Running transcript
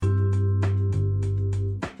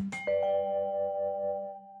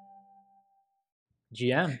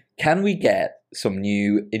GM. Can we get some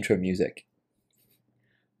new intro music?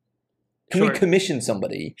 Can we Sure. commission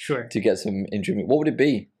somebody Sure. to get some intro music? What would it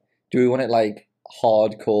be? Do we want it like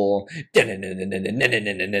hardcore,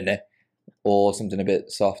 or something a bit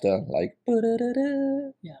softer, like?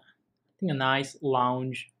 I think a nice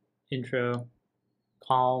lounge intro,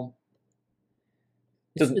 calm.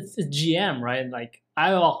 It's GM, right? Like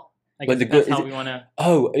I guess the that's good- how is we want to.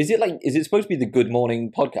 Oh, is it supposed to be the Good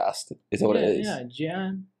Morning podcast? Is that what it is? Yeah,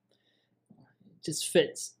 GM. Just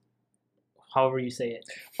fits. However you say it.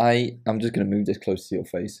 I'm just gonna move this close to your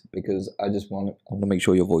face because I want to make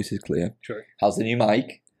sure your voice is clear. Sure. How's the new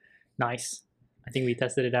mic? Nice. I think we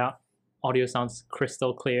tested it out. Audio sounds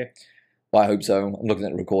crystal clear. Well, I hope so. I'm looking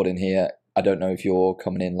at the recording here. I don't know if you're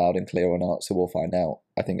coming in loud and clear or not, so we'll find out.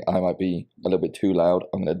 I think I might be a little bit too loud.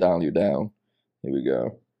 I'm gonna dial you down. Here we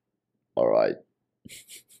go. All right.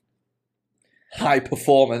 High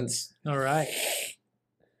performance. All right.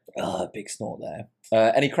 Big snort there.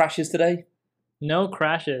 Any crashes today? No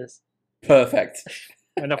crashes. Perfect.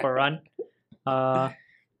 Went up a run.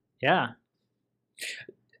 Yeah.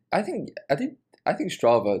 I think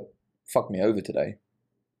Strava fucked me over today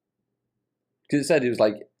because it said it was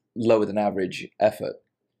like lower than average effort.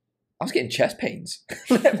 I was getting chest pains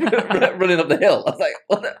running up the hill. I was like,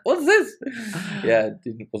 what's this? Yeah,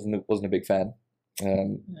 wasn't a big fan.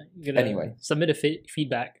 Anyway, submit a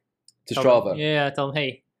feedback to Tell Strava. them- yeah, tell them,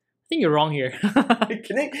 hey, I think you're wrong here.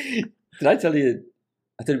 Did I tell you?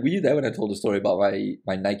 Were you there when I told the story about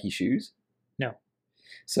my Nike shoes? No.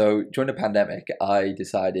 So during the pandemic, I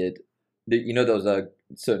decided that there was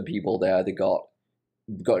certain people they either got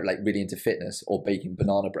like really into fitness or baking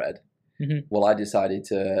banana bread. Mhm. Well, I decided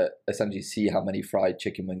to essentially see how many fried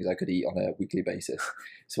chicken wings I could eat on a weekly basis.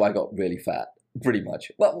 So I got really fat, pretty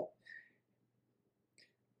much. Well,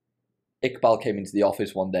 Iqbal came into the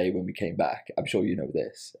office one day when we came back. I'm sure you know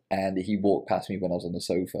this. And he walked past me when I was on the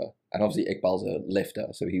sofa. And obviously Iqbal's a lifter,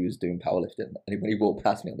 so he was doing powerlifting. And when he walked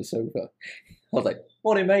past me on the sofa, I was like,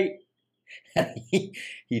 "Morning, mate." And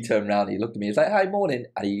he turned around, he looked at me, he's like, "Hi, morning."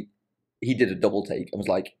 And he did a double take and was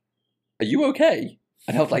like, "Are you okay?"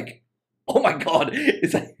 And I was like, "Oh my God."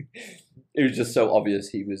 It's like, it was just so obvious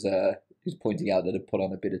he was pointing out that I'd put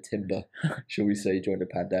on a bit of timber, shall we say, during the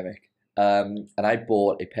pandemic. And I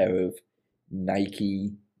bought a pair of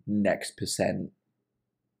Nike Next Percent.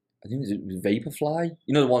 I think it was Vaporfly.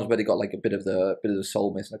 You know the ones where they got like a bit of the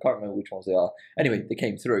sole missing. I can't remember which ones they are. Anyway, they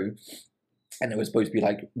came through, and they were supposed to be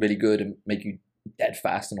like really good and make you dead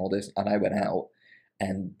fast and all this. And I went out,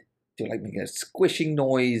 and they were like making a squishing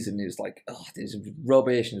noise, and it was like, oh, this is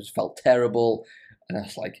rubbish, and it just felt terrible. And I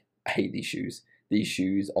was like, I hate these shoes. These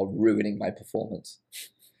shoes are ruining my performance.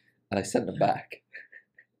 And I sent them back.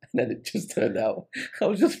 And then it just turned out I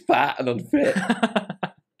was just fat and unfit.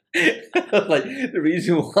 Like, the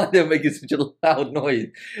reason why they're making such a loud noise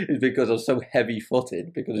is because I was so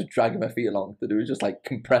heavy-footed, because I was dragging my feet along, that it was just like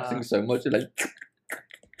compressing so much. And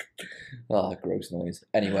like, gross noise.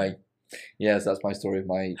 Anyway, yes, that's my story of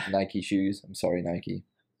my Nike shoes. I'm sorry, Nike.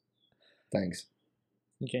 Thanks.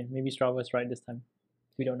 Okay, maybe Strava is right this time.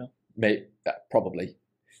 We don't know. Probably.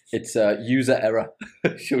 It's user error,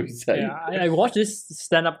 shall we say. Yeah, I watched this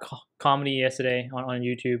stand-up comedy yesterday on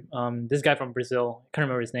YouTube. This guy from Brazil, I can't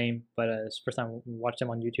remember his name, but it's the first time I watched him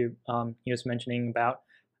on YouTube. He was mentioning about,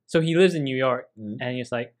 so he lives in New York, and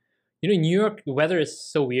he's like, in New York, the weather is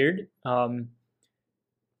so weird.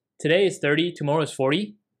 Today is 30, tomorrow is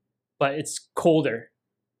 40, but it's colder.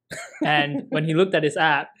 And when he looked at his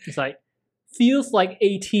app, it's like, feels like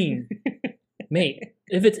 18. Mate,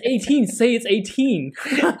 if it's 18, say it's 18.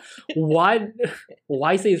 Why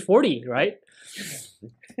say it's 40, right?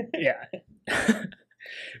 Yeah.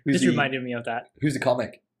 Just reminded me of that. Who's the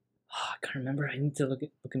comic? I can't remember. I need to look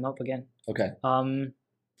him up again. Okay.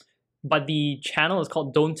 But the channel is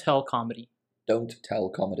called Don't Tell Comedy. Don't Tell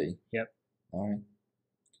Comedy. Yep. All right.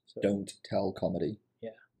 So, Don't Tell Comedy.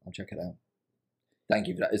 Yeah. I'll check it out. Thank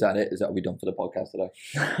you for that. Is that it? Is that what we done for the podcast today?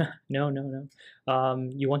 No.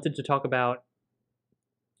 You wanted to talk about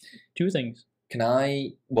two things. Can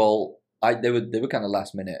I? Well, they were kind of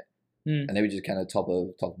last minute, Mm. and they were just kind of top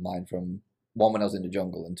of mind from one when I was in the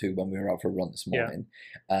jungle, and two when we were out for a run this morning.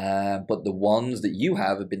 But the ones that you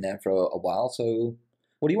have been there for a while. So,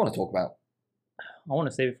 what do you want to talk about? I want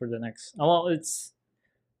to save it for the next. Well, it's.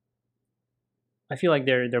 I feel like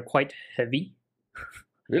they're quite heavy.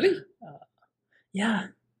 Really? Yeah.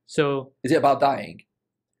 So Is it about dying?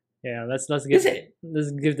 yeah, let's Is give it?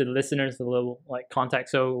 let's give the listeners a little like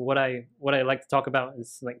context. So what I like to talk about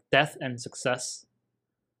is like death and success.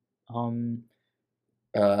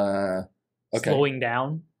 Okay. Slowing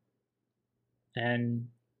down and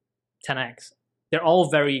 10x. they're all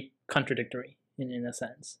very contradictory in a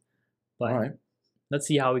sense. But All right. let's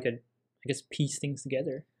see how we could, I guess, piece things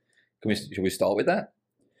together. Should we start with that?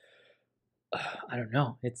 I don't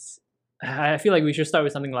know. I feel like we should start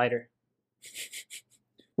with something lighter.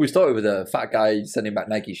 We started with a fat guy sending back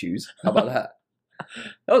Nike shoes. How about that?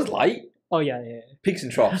 That was light. Oh yeah, yeah. Peaks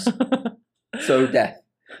and troughs. So death.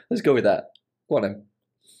 Let's go with that. Go on then.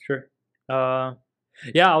 Sure.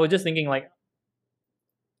 Yeah, I was just thinking like,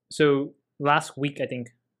 so last week, I think,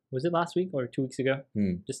 was it last week or 2 weeks ago?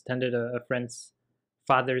 Just attended a friend's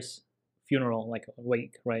father's funeral, like a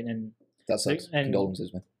wake, right? And That sucks. And-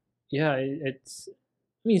 Condolences, man. yeah, it's.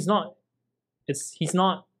 I mean, he's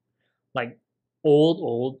not like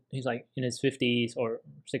old. He's like in his 50s or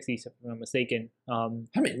 60s, if I'm not mistaken. I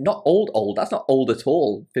mean, not old. That's not old at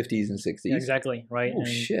all. 50s and 60s. Yeah, exactly, right? Oh, And,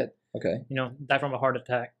 shit. Okay. you know, died from a heart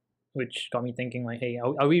attack, which got me thinking like, hey,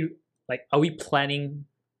 are we planning?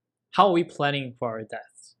 How are we planning for our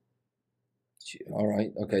deaths? All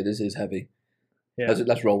right. Okay, this is heavy. Yeah.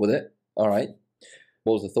 Let's roll with it. All right.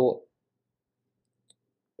 What was the thought?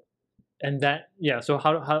 And that, yeah, so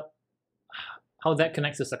how that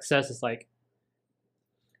connects to success is like,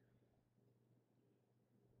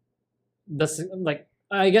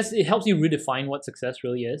 I guess it helps you redefine what success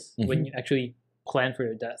really is when you actually plan for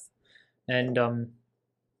your death. And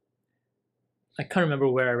I can't remember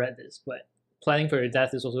where I read this, but planning for your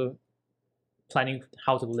death is also planning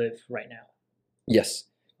how to live right now. Yes.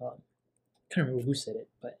 Can't remember who said it,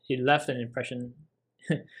 but it left an impression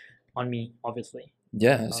on me, obviously.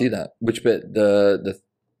 Yeah, I see that. Which bit?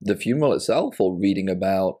 The funeral itself, or reading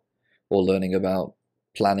about, or learning about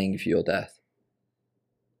planning for your death?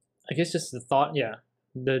 I guess just the thought, yeah,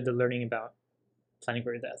 the learning about planning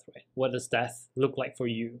for your death, right? What does death look like for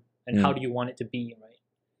you, and how do you want it to be,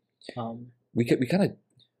 right? We kind of,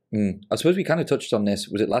 I suppose we kind of touched on this.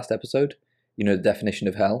 Was it last episode? You know, the definition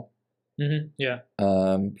of hell. Yeah.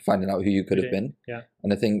 Finding out who you could have been. Yeah.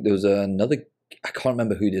 And I think there was another. I can't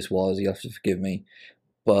remember who this was. You have to forgive me,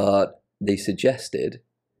 but they suggested.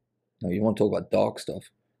 No, you want to talk about dark stuff?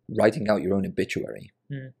 Writing out your own obituary.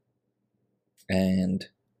 And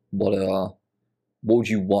what would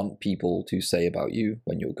you want people to say about you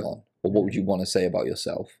when you're gone, or what would you want to say about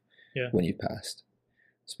yourself when you've passed?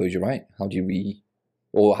 I suppose you're right. How do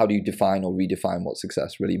you define or redefine what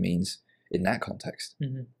success really means in that context?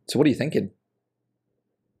 So what are you thinking?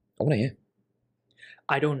 I want to hear.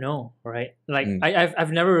 I don't know, right? Like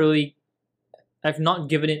I've never really, I've not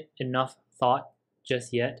given it enough thought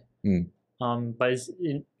just yet. But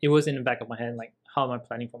it was in the back of my head, like, how am I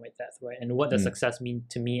planning for my death, right? And what does success mean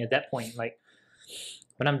to me at that point? Like,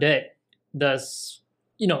 when I'm dead, does,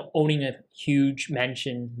 you know, owning a huge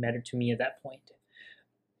mansion matter to me at that point?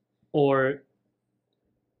 Or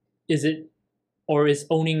is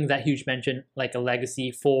owning that huge mansion like a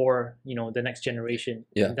legacy for, you know, the next generation?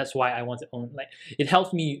 Yeah. And that's why I want to own. Like, it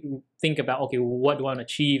helps me think about, okay, what do I want to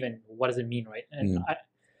achieve and what does it mean, right? And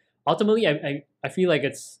ultimately, I feel like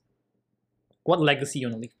it's what legacy you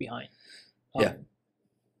want to leave behind.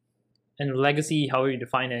 And legacy, however you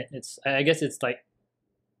define it, I guess it's like,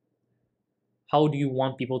 how do you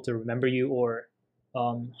want people to remember you, or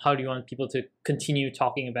how do you want people to continue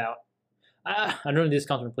talking about? I don't know if this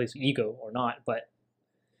comes from a place of ego or not, but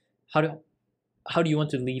how do you want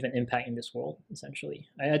to leave an impact in this world? Essentially,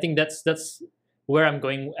 I think that's where I'm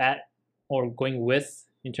going at, or going with,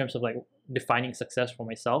 in terms of like defining success for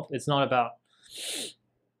myself. It's not about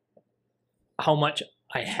how much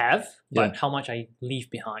I have, but how much I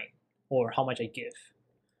leave behind, or how much I give.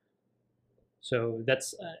 So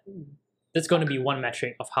that's going to be one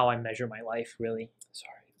metric of how I measure my life, really.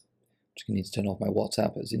 Sorry, just gonna need to turn off my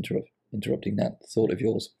WhatsApp as interrupting that thought of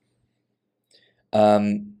yours.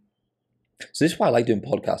 So this is why I like doing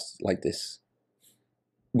podcasts like this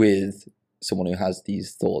with someone who has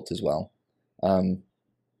these thoughts as well.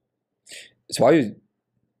 So I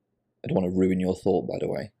don't want to ruin your thought, by the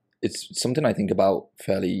way. It's something I think about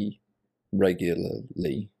fairly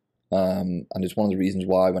regularly, and it's one of the reasons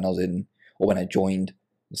why when I joined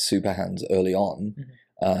Super Hands early on,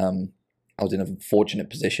 I was in a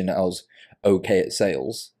fortunate position. I was okay at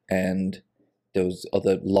sales, and there was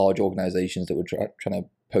other large organizations that were trying to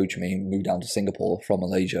poach me and move down to Singapore from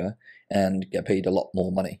Malaysia and get paid a lot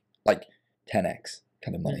more money, like 10x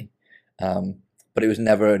kind of money. But it was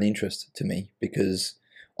never an interest to me because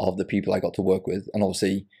of the people I got to work with, and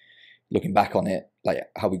obviously, looking back on it, like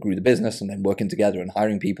how we grew the business and then working together and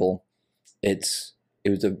hiring people, it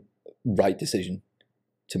was a right decision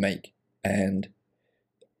to make. And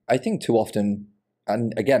I think too often,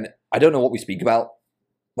 and again, I don't know what we speak about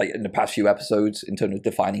like in the past few episodes in terms of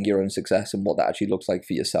defining your own success and what that actually looks like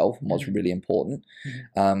for yourself and what's really important.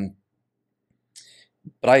 But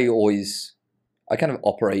I kind of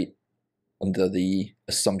operate under the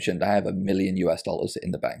assumption that I have $1 million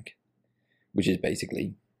in the bank, which is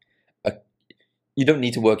basically you don't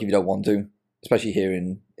need to work if you don't want to, especially here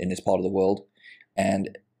in this part of the world.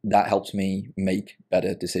 And that helps me make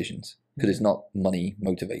better decisions because it's not money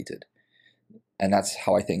motivated. And that's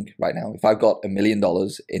how I think right now. If I've got $1 million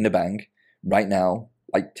in the bank right now,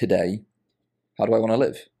 like today, how do I want to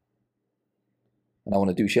live? And I want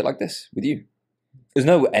to do shit like this with you. There's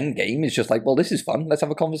no end game. It's just like, well, this is fun. Let's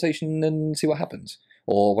have a conversation and see what happens.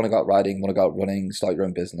 Or want to go out riding, want to go out running, start your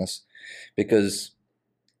own business. Because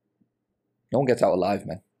no one gets out alive,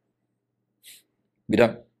 man. We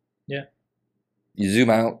don't. Yeah. You zoom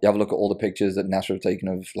out, you have a look at all the pictures that NASA have taken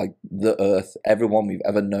of like the Earth, everyone we've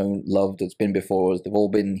ever known, loved, that's been before us. They've all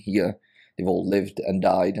been here. They've all lived and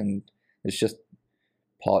died, and it's just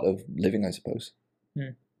part of living, I suppose.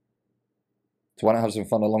 So why not have some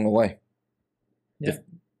fun along the way? Yeah.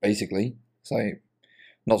 Basically, it's like, I'm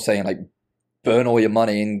not saying like burn all your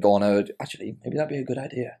money and go on a. Actually, maybe that'd be a good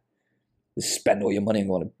idea. Just spend all your money and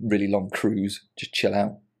go on a really long cruise. Just chill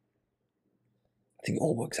out. I think it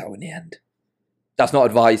all works out in the end. That's not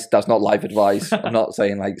advice. That's not life advice. I'm not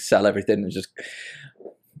saying like sell everything and just.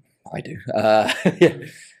 I do. Yeah.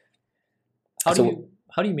 How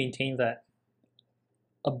do you maintain that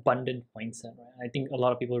abundant mindset? Right? I think a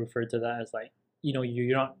lot of people refer to that as like, you know,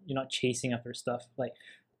 you're not chasing after stuff. Like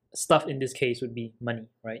stuff in this case would be money,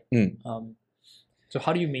 right? So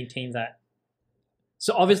how do you maintain that?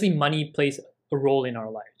 So obviously money plays a role in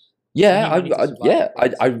our lives. Yeah,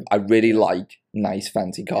 I really like nice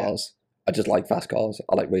fancy cars. I just like fast cars.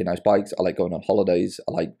 I like really nice bikes. I like going on holidays.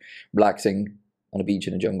 I like relaxing on a beach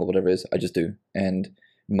in a jungle, whatever it is. I just do. And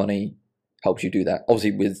money helps you do that.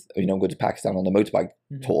 Obviously with, I'm going to Pakistan on the motorbike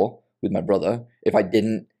tour with my brother. If I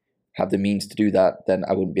didn't have the means to do that, then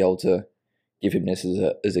I wouldn't be able to give him this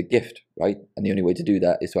as a gift, right? And the only way to do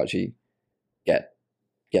that is to actually get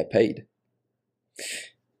paid.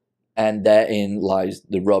 And therein lies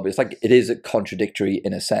the rub. It's like, it is contradictory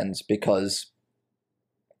in a sense, because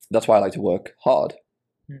that's why I like to work hard.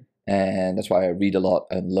 And that's why I read a lot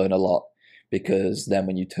and learn a lot, because then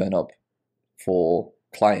when you turn up for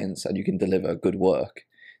clients and you can deliver good work,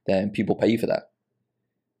 then people pay you for that.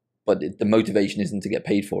 But the motivation isn't to get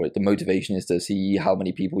paid for it. The motivation is to see how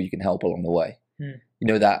many people you can help along the way. You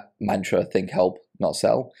know that mantra, think, help, not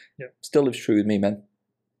sell? Yep. Still lives true with me, man.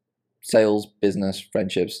 Sales, business,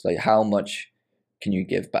 friendships, like how much can you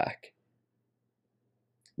give back?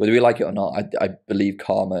 Whether we like it or not, I believe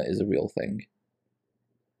karma is a real thing.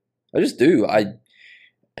 I just do. And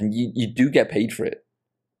you do get paid for it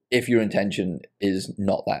if your intention is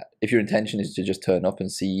not that. If your intention is to just turn up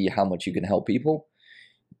and see how much you can help people,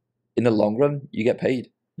 in the long run, you get paid.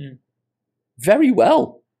 Very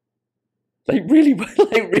well. Like really well.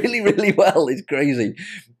 Like really, really well. It's crazy.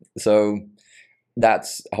 So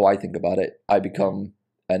that's how I think about it. I'm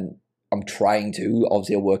trying to,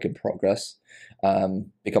 obviously a work in progress,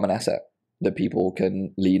 become an asset that people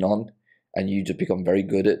can lean on, and you just become very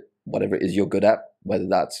good at whatever it is you're good at, whether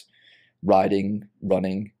that's riding,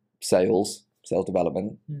 running, sales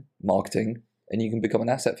development, marketing, and you can become an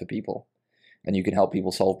asset for people, and you can help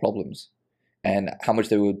people solve problems. And how much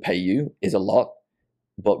they would pay you is a lot,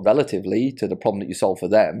 but relatively to the problem that you solve for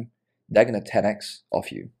them, they're going to 10x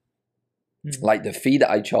off you. Like the fee that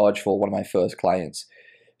I charged for one of my first clients,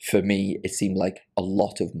 for me, it seemed like a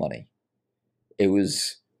lot of money. It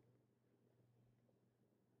was,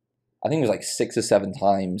 I think it was like 6 or 7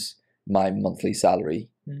 times my monthly salary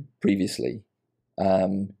previously,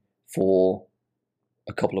 for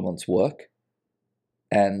a couple of months' work.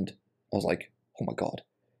 And I was like, oh my God.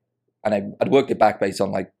 And I'd worked it back based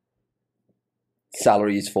on like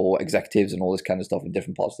salaries for executives and all this kind of stuff in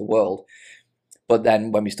different parts of the world. But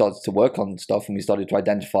then when we started to work on stuff and we started to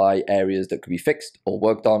identify areas that could be fixed or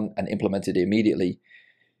worked on and implemented immediately,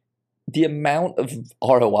 the amount of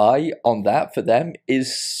ROI on that for them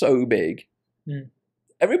is so big.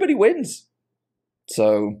 Everybody wins.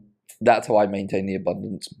 So that's how I maintain the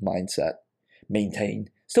abundance mindset.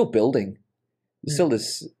 Still building. Still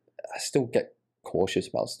this, I still get cautious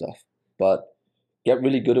about stuff, but get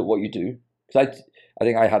really good at what you do. Because I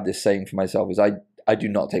think I have this saying for myself is I do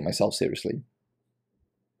not take myself seriously.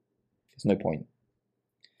 There's no point.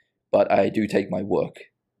 But I do take my work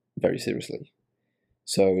very seriously.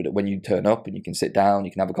 So that when you turn up and you can sit down,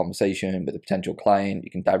 you can have a conversation with a potential client,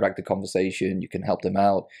 you can direct the conversation, you can help them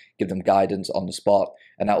out, give them guidance on the spot,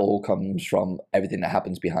 and that all comes from everything that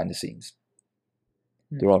happens behind the scenes.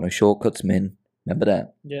 There are no shortcuts, Min. Remember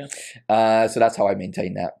that? Yeah. So that's how I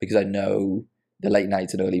maintain that, because I know the late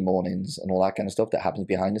nights and early mornings and all that kind of stuff that happens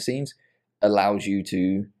behind the scenes allows you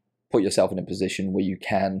to put yourself in a position where you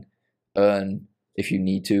can earn if you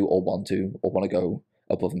need to or want to go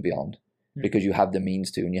above and beyond, because you have the means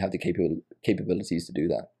to and you have the capabilities to do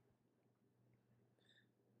that.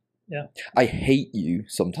 Yeah. I hate you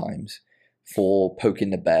sometimes for poking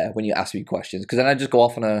the bear when you ask me questions, because then I just go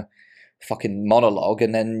off on a fucking monologue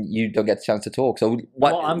and then you don't get a chance to talk. So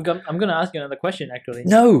what? Well, I'm gonna ask you another question actually.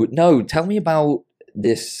 No. Tell me about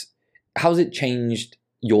this. How's it changed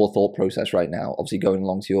your thought process right now? Obviously, going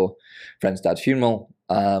along to your friend's dad's funeral,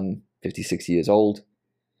 56 years old.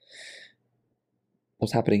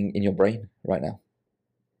 What's happening in your brain right now?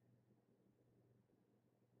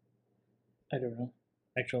 I don't know,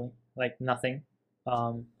 actually. Like nothing.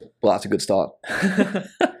 Well, that's a good start.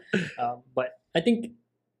 But I think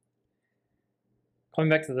coming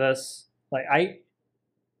back to this, like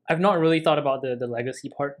I've not really thought about the legacy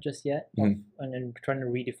part just yet, and trying to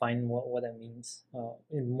redefine what that means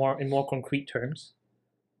in more concrete terms.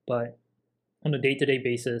 But on a day-to-day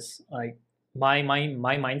basis, like my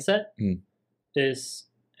mindset is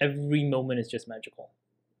every moment is just magical,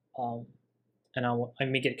 and I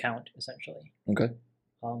make it count essentially. Okay.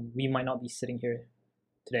 We might not be sitting here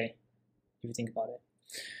today if you think about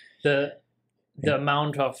it. The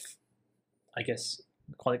amount of, I guess,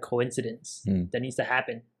 call it coincidence that needs to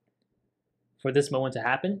happen for this moment to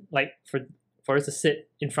happen, like for us to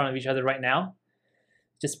sit in front of each other right now,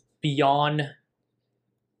 just beyond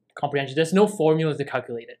comprehension. There's no formula to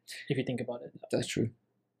calculate it if you think about it. That's true.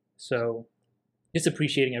 So just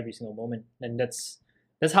appreciating every single moment, and that's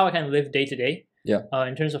how I kind of live day to day. Yeah.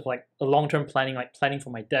 In terms of like a long-term planning, like planning for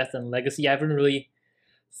my death and legacy, I haven't really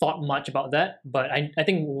thought much about that. But I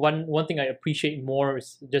think one thing I appreciate more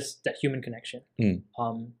is just that human connection.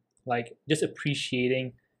 Like just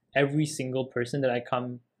appreciating every single person that I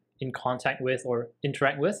come in contact with or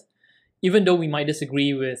interact with, even though we might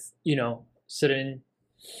disagree with, certain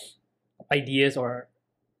ideas or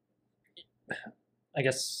I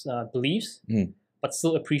guess beliefs, but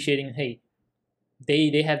still appreciating, hey,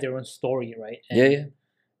 they have their own story, right? And yeah.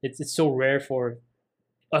 It's so rare for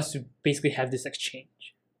us to basically have this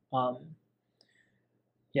exchange.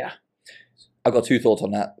 Yeah. I've got two thoughts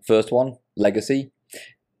on that. First one, legacy.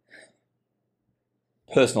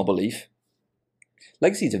 Personal belief.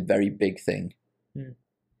 Legacy is a very big thing.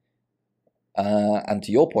 And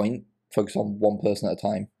to your point, focus on one person at a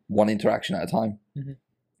time, one interaction at a time,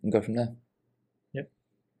 and go from there. Yep.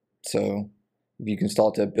 So if you can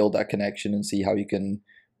start to build that connection and see how you can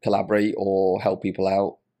collaborate or help people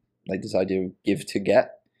out, like this idea of give to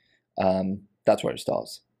get, that's where it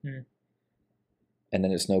starts. And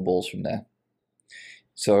then it snowballs from there.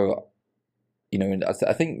 So,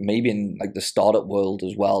 I think maybe in like the startup world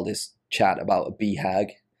as well, this chat about a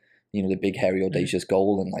BHAG, the big, hairy, audacious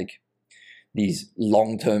goal, and like these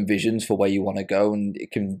long-term visions for where you want to go, and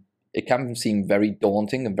it can seem very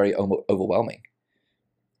daunting and very overwhelming.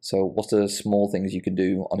 So what's the small things you can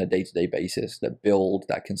do on a day-to-day basis that build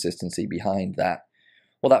that consistency behind that,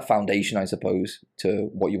 well, that foundation, I suppose, to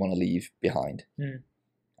what you want to leave behind.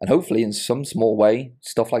 And hopefully in some small way,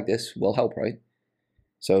 stuff like this will help, right?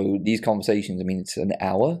 So these conversations, I mean, it's an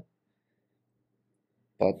hour,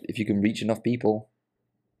 but if you can reach enough people,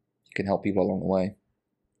 you can help people along the way.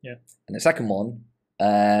 Yeah. And the second one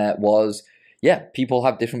was, people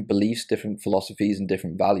have different beliefs, different philosophies, and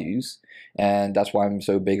different values. And that's why I'm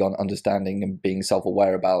so big on understanding and being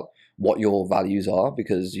self-aware about what your values are,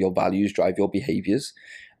 because your values drive your behaviors.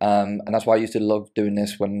 And that's why I used to love doing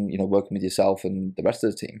this when, working with yourself and the rest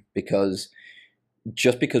of the team, because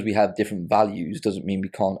just because we have different values doesn't mean we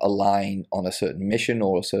can't align on a certain mission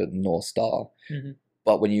or a certain North Star.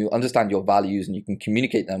 But when you understand your values and you can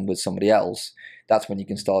communicate them with somebody else, that's when you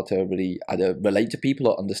can start to really either relate to people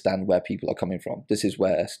or understand where people are coming from. This is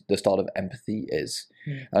where the start of empathy is.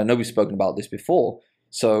 And I know we've spoken about this before.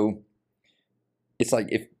 So it's like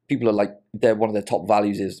if people are like, one of their top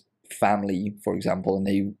values is family, for example, and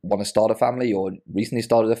they want to start a family or recently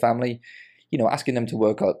started a family, asking them to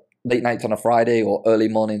work at late nights on a Friday or early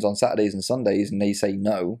mornings on Saturdays and Sundays, and they say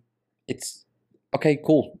no, it's okay,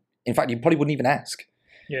 cool. In fact, you probably wouldn't even ask.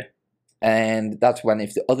 Yeah. And that's when,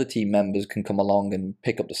 if the other team members can come along and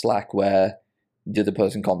pick up the slack where the other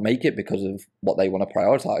person can't make it because of what they want to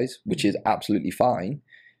prioritize, which is absolutely fine,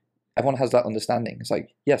 everyone has that understanding. It's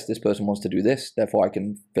like, yes, this person wants to do this, therefore I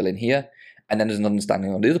can fill in here. And then there's an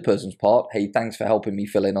understanding on the other person's part. Hey, thanks for helping me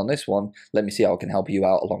fill in on this one. Let me see how I can help you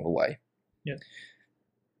out along the way. Yeah.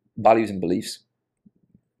 Values and beliefs.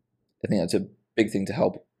 I think that's a big thing to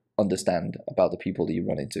help understand about the people that you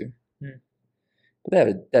run into.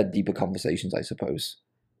 But they're deeper conversations, I suppose.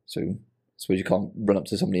 So I suppose you can't run up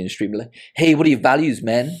to somebody in the street and be like, "Hey, what are your values,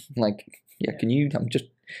 man?" Like, yeah, can you?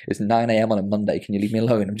 It's 9 a.m. on a Monday. Can you leave me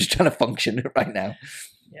alone? I'm just trying to function right now.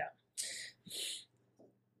 Yeah.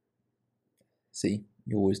 See,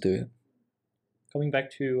 you always do it. Coming back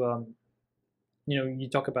to, you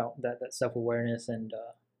talk about that self-awareness and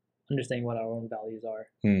understanding what our own values are.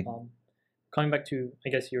 Coming back to, I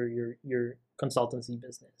guess, your consultancy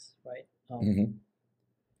business, right?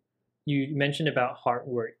 You mentioned about hard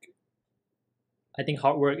work. I think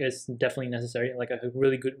hard work is definitely necessary. Like a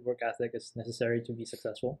really good work ethic is necessary to be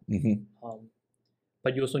successful.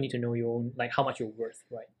 But you also need to know your own, like how much you're worth,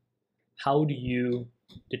 right? How do you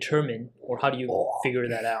determine, or how do you figure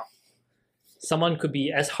that out? Someone could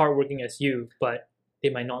be as hardworking as you, but they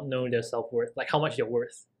might not know their self-worth, like how much they're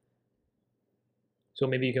worth. So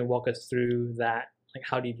maybe you can walk us through that. Like,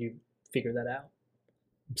 how did you figure that out?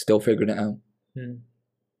 I'm still figuring it out.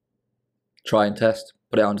 Try and test,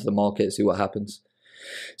 put it out into the market, see what happens.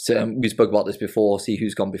 So we spoke about this before, see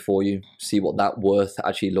who's gone before you, see what that worth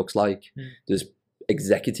actually looks like. There's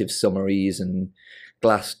executive summaries and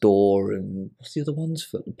Glassdoor and what's the other ones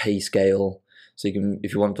for the pay scale. So you can,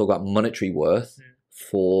 if you want to talk about monetary worth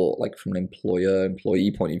for like from an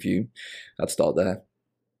employee point of view, I'd start there.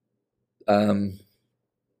 I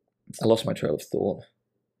lost my trail of thought.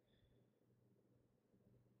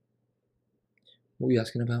 What were you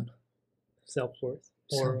asking about? Self-worth,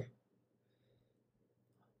 or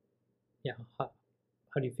yeah, how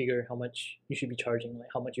do you figure how much you should be charging, like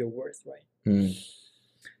how much you're worth, right?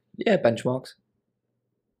 Yeah, benchmarks.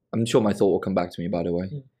 I'm sure my thought will come back to me, by the way,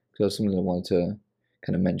 because there's something I wanted to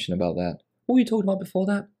kind of mention about that. What were you talking about before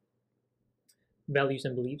that? Values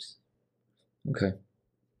and beliefs. Okay.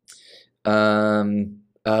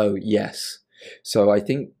 Oh yes. So I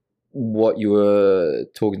think what you were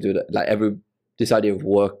talking to, like this idea of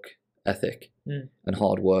work ethic and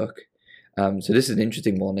hard work. So this is an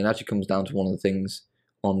interesting one. It actually comes down to one of the things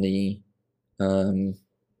on the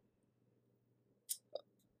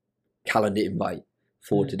calendar invite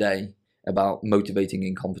for today about motivating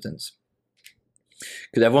incompetence.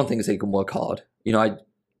 Because everyone thinks they can work hard. You know, I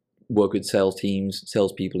work with sales teams,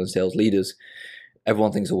 salespeople, and sales leaders.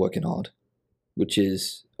 Everyone thinks they're working hard, which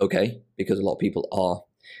is okay because a lot of people are.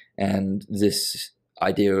 And this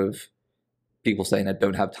idea of people saying I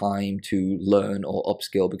don't have time to learn or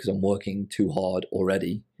upskill because I'm working too hard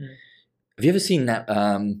already. Have you ever seen that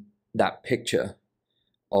that picture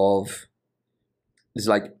of there's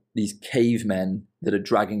like these cavemen that are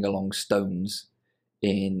dragging along stones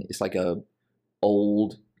it's like a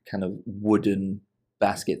old kind of wooden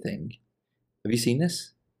basket thing. Have you seen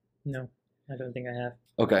this? No, I don't think I have.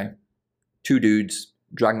 Okay. Two dudes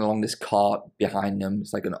dragging along this cart behind them.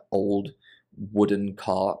 It's like an old wooden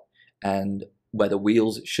cart, and where the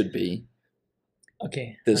wheels should be,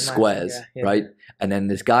 there's squares, right? And then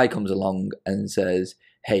this guy comes along and says,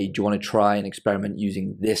 "Hey, do you want to try and experiment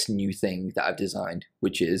using this new thing that I've designed,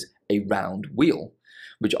 which is a round wheel,"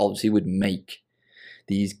 which obviously would make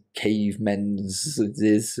these cavemen's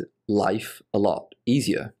life a lot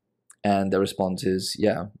easier. And their response is,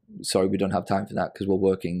 "Yeah, sorry, we don't have time for that because we're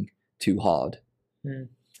working too hard."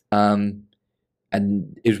 And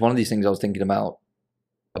it was one of these things I was thinking about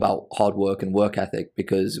hard work and work ethic,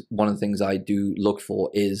 because one of the things I do look for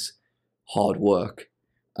is hard work.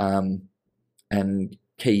 And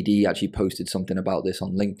KD actually posted something about this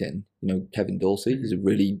on LinkedIn. You know, Kevin Dorsey is a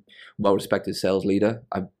really well-respected sales leader.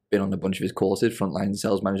 I've been on a bunch of his courses, Frontline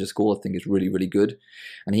Sales Manager School. I think it's really, really good.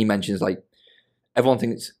 And he mentions, like, everyone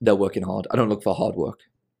thinks they're working hard. I don't look for hard work.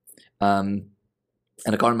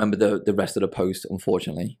 And I can't remember the rest of the post,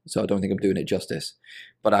 unfortunately, so I don't think I'm doing it justice.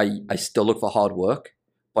 But I still look for hard work.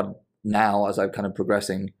 But now, as I'm kind of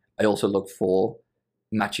progressing, I also look for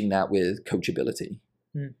matching that with coachability.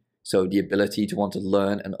 So the ability to want to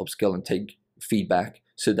learn and upskill and take feedback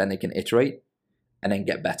so then they can iterate and then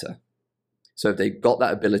get better. So if they've got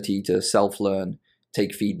that ability to self-learn,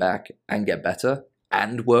 take feedback and get better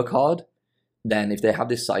and work hard, then if they have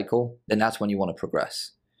this cycle, then that's when you want to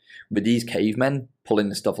progress. With these cavemen pulling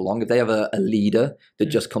the stuff along, if they have a leader that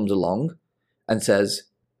just comes along and says,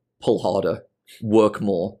 pull harder, work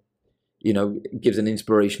more, you know, gives an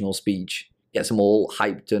inspirational speech, gets them all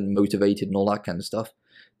hyped and motivated and all that kind of stuff,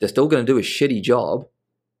 they're still going to do a shitty job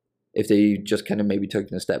if they just kind of maybe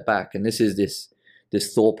taken a step back. And this is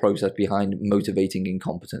this thought process behind motivating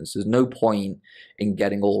incompetence. There's no point in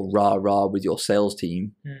getting all rah-rah with your sales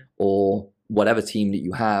team or whatever team that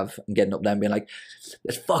you have and getting up there and being like,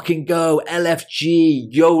 let's fucking go, LFG,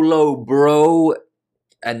 YOLO, bro.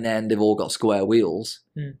 And then they've all got square wheels.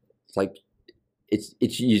 It's like, it's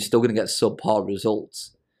you're still going to get subpar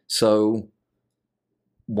results. So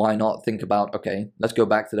why not think about, okay, let's go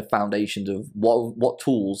back to the foundations of what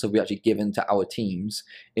tools have we actually given to our teams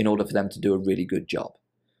in order for them to do a really good job,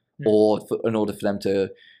 or in order for them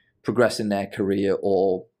to progress in their career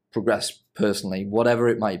or progress personally, whatever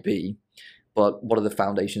it might be. But what are the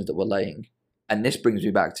foundations that we're laying? And this brings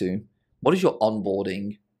me back to, what is your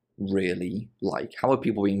onboarding really like? How are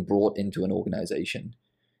people being brought into an organization?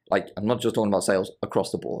 Like, I'm not just talking about sales,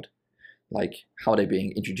 across the board. Like, how are they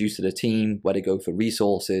being introduced to the team? Where they go for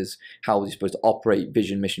resources? How are they supposed to operate?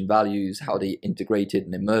 Vision, mission, values? How are they integrated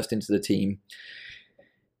and immersed into the team?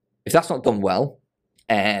 If that's not done well,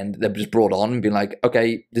 and they're just brought on and being like,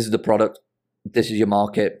 okay, this is the product, this is your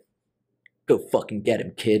market, go fucking get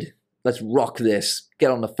him, kid. Let's rock this.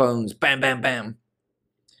 Get on the phones, bam, bam, bam.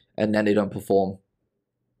 And then they don't perform.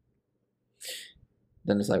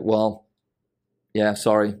 Then it's like, well, yeah,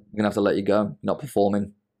 sorry, I'm going to have to let you go. You're not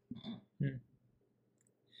performing.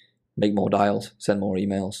 Make more dials, send more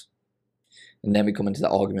emails. And then we come into that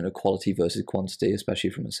argument of quality versus quantity, especially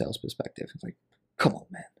from a sales perspective. It's like, come on,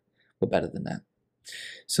 man, we're better than that.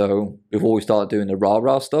 So before we start doing the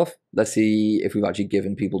rah-rah stuff, let's see if we've actually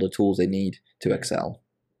given people the tools they need to excel.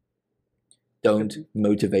 Don't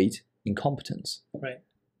motivate incompetence. Right.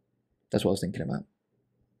 That's what I was thinking about.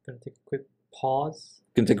 Gonna take a quick pause.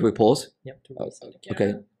 Gonna take a quick pause? Yep. To reset the Okay.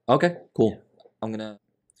 camera. Okay, cool. Yeah. I'm gonna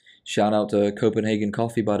shout out to Copenhagen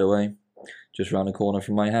Coffee, by the way. Just around the corner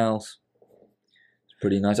from my house. It's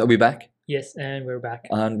pretty nice. Are we back? Yes, and we're back.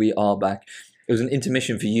 And we are back. It was an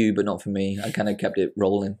intermission for you, but not for me. I kind of kept it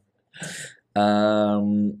rolling.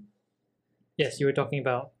 Yes, you were talking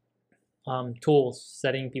about tools,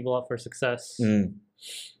 setting people up for success.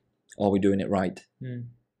 Are we doing it right?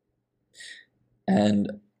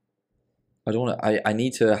 And I don't want to. I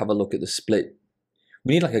need to have a look at the split.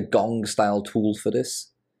 We need like a gong style tool for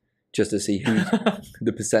this, just to see who's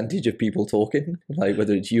the percentage of people talking, like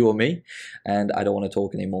whether it's you or me. And I don't want to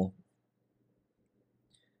talk anymore.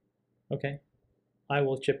 Okay, I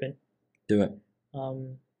will chip in. Do it.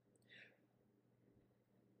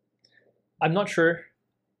 I'm not sure.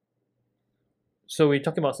 So we're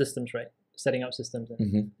talking about systems, right? Setting up systems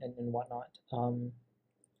and whatnot.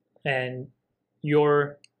 And you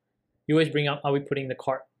always bring up, are we putting the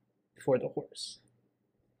cart before the horse?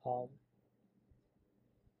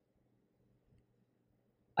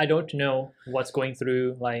 I don't know what's going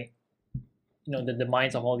through, like, the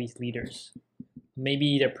minds of all these leaders.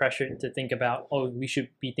 Maybe they're pressured to think about, oh, we should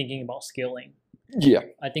be thinking about scaling. Yeah.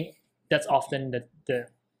 I think that's often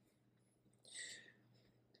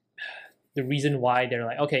the reason why they're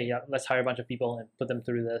like, okay, yeah, let's hire a bunch of people and put them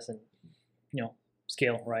through this and,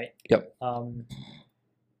 scale, right? Yep.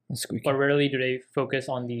 That's squeaky. But rarely do they focus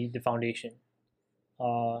on the foundation.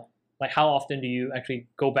 Like, how often do you actually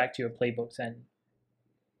go back to your playbooks and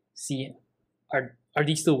see, are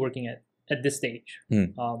these still working at this stage?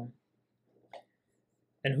 And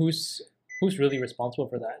who's really responsible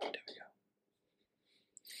for that? There we go.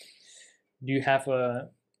 Do you have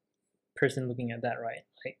a person looking at that, right?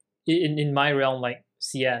 Like in my realm, like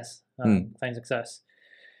CS, client success.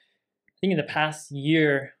 I think in the past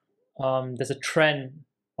year, there's a trend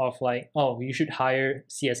of like, oh, you should hire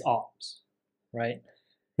CS ops, right?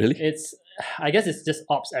 Really? I guess it's just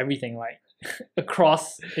ops everything, right?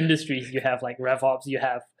 Across industries, you have like rev ops, you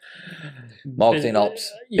have marketing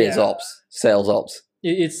ops, biz ops, sales ops.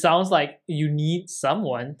 It sounds like you need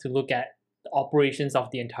someone to look at the operations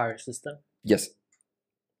of the entire system. Yes.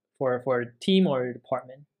 For a team or a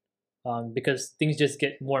department, because things just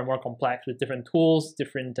get more and more complex with different tools,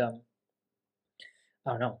 different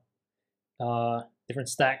different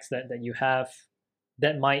stacks that you have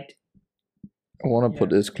that might. I want to put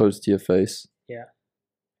this close to your face. Yeah.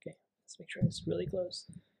 Okay. Let's make sure it's really close.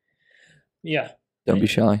 Yeah. Don't be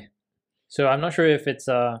shy. So I'm not sure if it's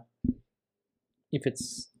the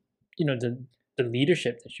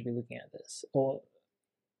leadership that should be looking at this, or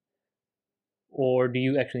do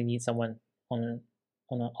you actually need someone on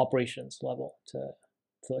an operations level to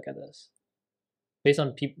look at this, based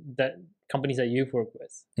on companies that you've worked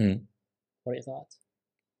with? What are your thoughts?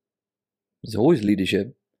 There's always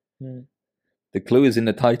leadership. The clue is in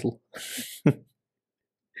the title.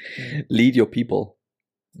 Lead your people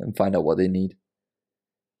and find out what they need.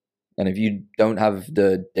 And if you don't have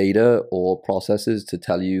the data or processes to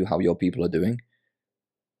tell you how your people are doing,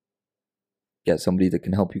 get somebody that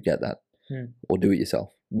can help you get that. Or do it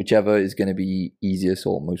yourself. Whichever is going to be easiest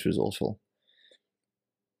or most resourceful.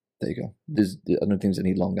 There you go. There's other things that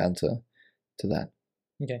need long answer to that.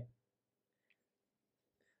 Okay.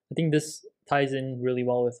 I think this ties in really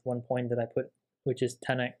well with one point that I put, which is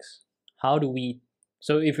 10x. how do we?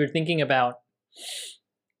 So if you're thinking about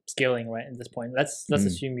scaling, right, at this point, let's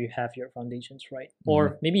assume you have your foundations right,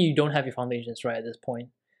 or maybe you don't have your foundations right at this point,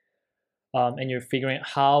 and you're figuring out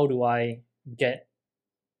how do I get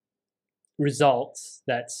results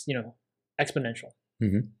that's exponential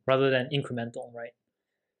rather than incremental, right?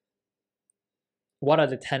 What are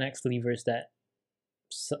the 10x levers that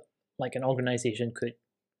like an organization could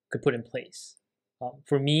put in place?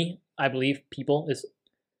 For me, I believe people is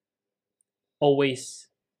always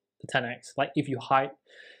the 10x. Like if you hire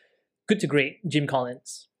Good to Great, Jim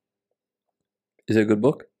Collins. Is it a good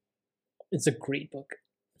book? It's a great book.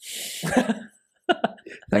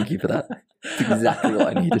 Thank you for that. That's exactly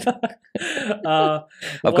what I needed.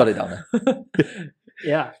 I've got it down there.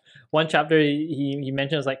 Yeah, one chapter he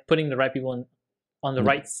mentions like putting the right people on the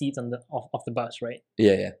right seats on the off the bus, right?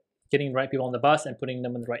 Yeah. Getting the right people on the bus and putting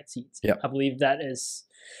them in the right seats. Yeah. I believe that is,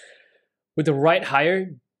 with the right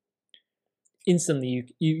hire, instantly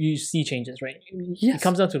you see changes, right? Yes. It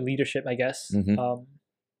comes down to leadership, I guess. To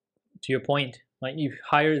your point, like you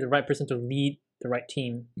hire the right person to lead the right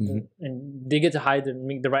team, and they get to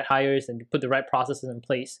make the right hires and put the right processes in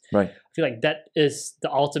place. Right. I feel like that is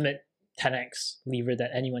the ultimate 10x lever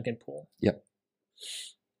that anyone can pull. Yep.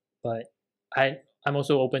 But I'm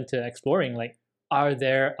also open to exploring, like, are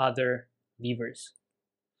there other levers?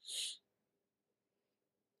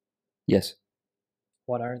 Yes.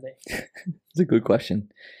 What are they? It's a good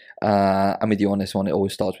question. I'm with you on this one. It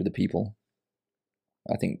always starts with the people.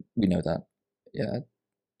 I think we know that. Yeah.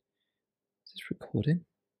 Is this recording?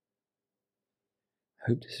 I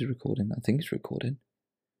hope this is recording. I think it's recording.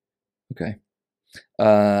 Okay.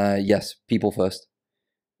 Yes, people first.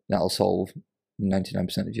 That'll solve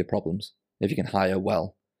 99% of your problems if you can hire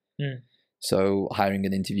well. So hiring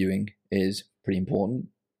and interviewing is pretty important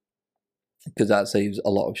because that saves a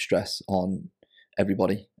lot of stress on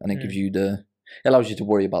everybody, and it gives you it allows you to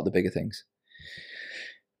worry about the bigger things.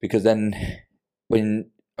 Because then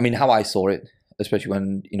how I saw it, especially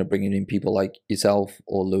when bringing in people like yourself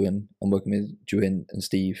or Lewin and working with Juin and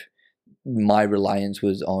Steve, my reliance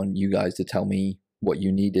was on you guys to tell me what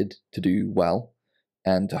you needed to do well,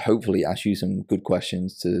 and to hopefully ask you some good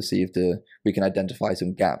questions to see if we can identify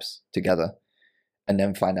some gaps together, and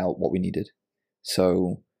then find out what we needed.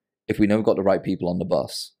 So if we know we've got the right people on the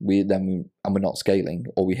bus, we're not scaling,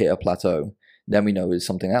 or we hit a plateau, then we know it's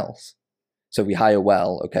something else. So if we hire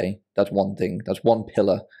well, okay, that's one thing, that's one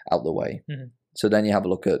pillar out the way. So then you have a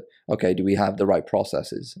look at, okay, do we have the right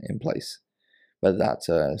processes in place? Whether that's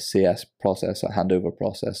a CS process, a handover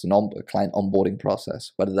process, a client onboarding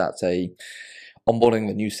process, whether that's a onboarding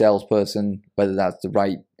a new salesperson, whether that's the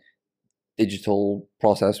right digital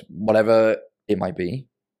process, whatever it might be.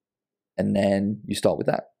 And then you start with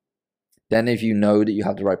that. Then if you know that you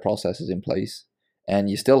have the right processes in place and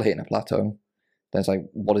you're still hitting a plateau, then it's like,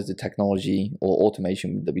 what is the technology or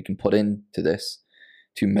automation that we can put into this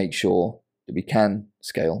to make sure that we can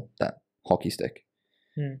scale that hockey stick?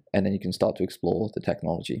 And then you can start to explore the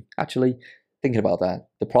technology. Actually, thinking about that,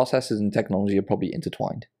 the processes and technology are probably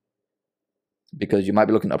intertwined. Because you might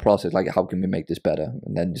be looking at a process like, how can we make this better?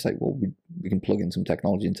 And then it's like, well, we can plug in some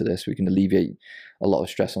technology into this. We can alleviate a lot of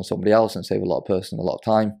stress on somebody else and save a lot of person a lot of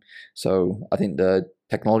time. So I think the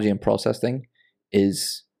technology and process thing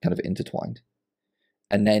is kind of intertwined.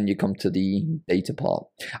 And then you come to the data part.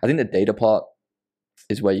 I think the data part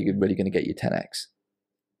is where you're really going to get your 10x.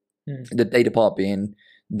 The data part being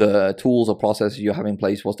the tools or processes you have in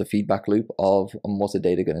place. What's the feedback loop of, and what's the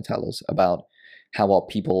data going to tell us about how our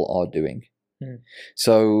people are doing?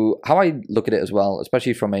 So how I look at it as well,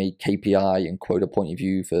 especially from a KPI and quota point of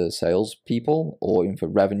view for sales people, or even for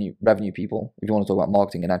revenue people, if you want to talk about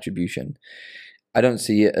marketing and attribution, I don't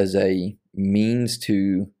see it as a means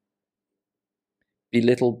to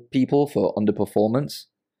belittle people for underperformance.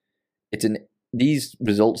 These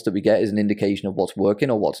results that we get is an indication of what's working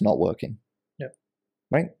or what's not working. Yeah.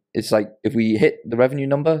 Right? It's like, if we hit the revenue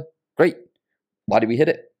number, great. Why did we hit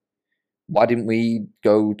it? Why didn't we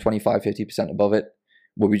go 25, 50% above it?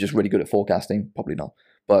 Were we just really good at forecasting? Probably not.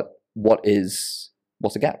 But what's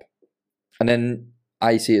the gap? And then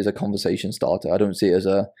I see it as a conversation starter. I don't see it as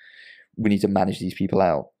we need to manage these people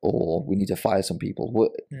out, or we need to fire some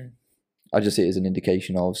people. I just see it as an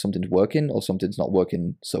indication of something's working or something's not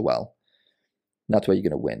working so well. And that's where you're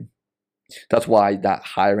going to win. That's why that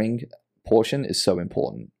hiring portion is so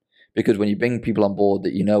important. Because when you bring people on board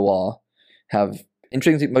that have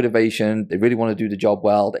intrinsic motivation, they really want to do the job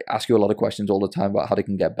well, they ask you a lot of questions all the time about how they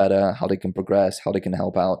can get better, how they can progress, how they can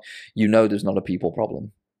help out, there's not a people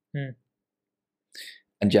problem. And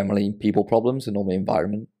generally, people problems are normally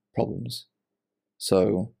environment problems.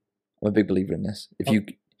 So I'm a big believer in this.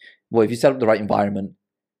 Well, if you set up the right environment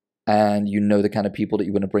and you know the kind of people that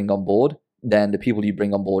you're going to bring on board, then the people you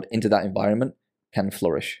bring on board into that environment can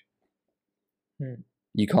flourish.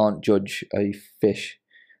 You can't judge a fish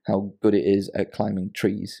how good it is at climbing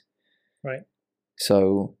trees. Right.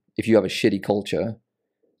 So if you have a shitty culture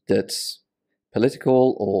that's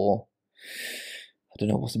political, or I don't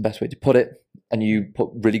know what's the best way to put it, and you put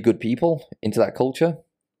really good people into that culture,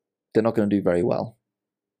 they're not going to do very well.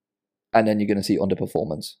 And then you're going to see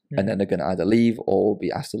underperformance. And then they're going to either leave or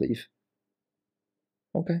be asked to leave.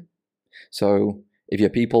 Okay. So if your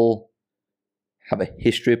people have a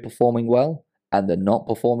history of performing well and they're not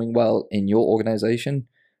performing well in your organization,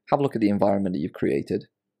 have a look at the environment that you've created.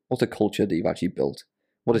 What's the culture that you've actually built?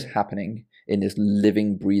 What is happening in this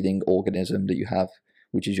living, breathing organism that you have,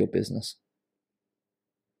 which is your business?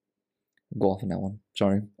 Go off on that one.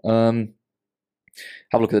 Sorry. Have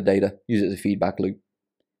a look at the data. Use it as a feedback loop.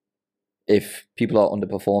 If people are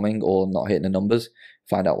underperforming or not hitting the numbers,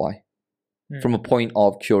 find out why. From a point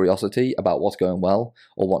of curiosity about what's going well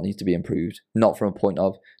or what needs to be improved, not from a point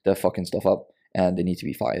of they're fucking stuff up and they need to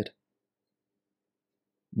be fired.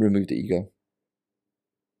 Remove the ego.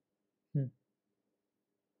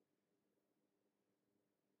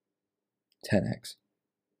 10x.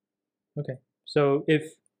 Okay. So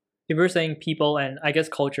if we're saying people and I guess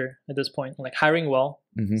culture at this point, like hiring well,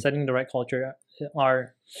 setting the right culture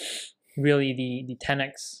are really the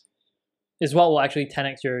 10x is what will actually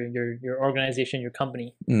 10x your organization, your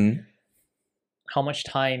company. How much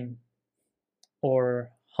time or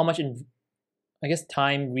how much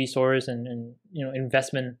time, resource and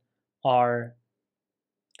investment are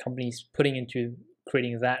companies putting into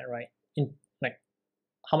creating that, right?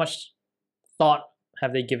 How much thought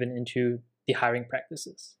have they given into the hiring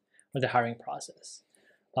practices or the hiring process?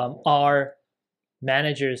 Are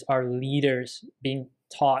managers, are leaders being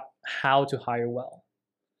taught how to hire well?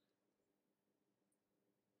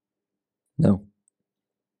 No.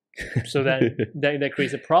 So then that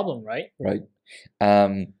creates a problem, right? Right.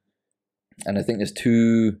 And I think there's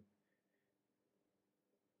two.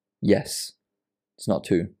 Yes. It's not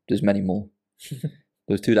two. There's many more.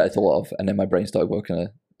 There's two that I thought of, and then my brain started working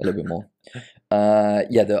a little bit more.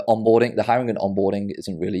 Yeah, the onboarding, the hiring and onboarding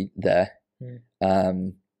isn't really there.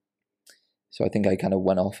 So I think I kind of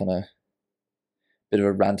went off on a bit of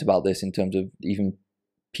a rant about this in terms of even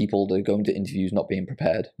people that are going to interviews not being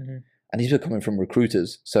prepared. And these are coming from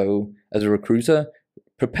recruiters. So as a recruiter,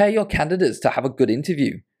 prepare your candidates to have a good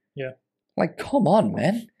interview. Yeah. Like, come on,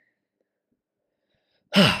 man.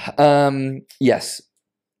 Yes.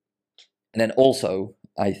 And then also,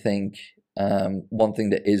 I think one thing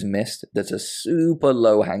that is missed that's a super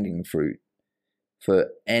low-hanging fruit for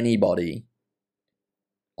anybody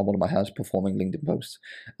on one of my highest performing LinkedIn posts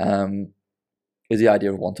is the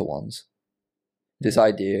idea of one-to-ones. This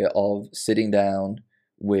idea of sitting down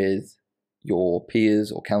with your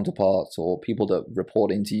peers or counterparts or people that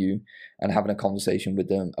report into you and having a conversation with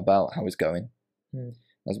them about how it's going.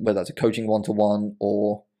 Whether that's a coaching one-to-one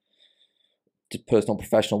or personal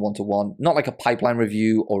professional one-to-one, not like a pipeline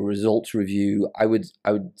review or results review. I would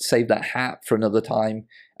save that hat for another time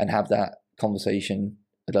and have that conversation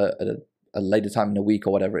at a later time in the week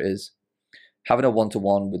or whatever it is. Having a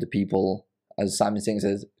one-to-one with the people, as Simon Sinek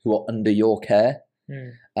says, who are under your care,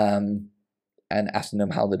 and asking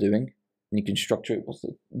them how they're doing. And you can structure it. What's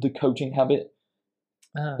the coaching habit?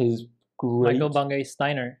 Is great. Michael Bungay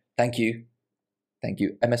Steiner. Thank you.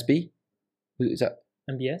 MSB? Is that?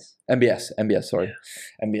 MBS? MBS, sorry.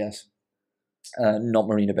 MBS. Not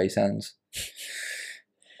Marina Bay Sands.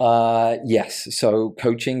 Yes, so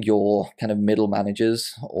coaching your kind of middle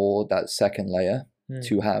managers or that second layer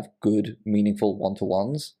to have good, meaningful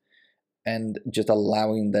one-to-ones and just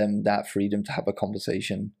allowing them that freedom to have a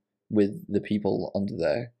conversation with the people under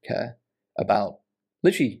their care about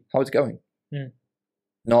literally how it's going.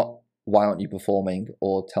 Not why aren't you performing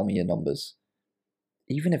or tell me your numbers.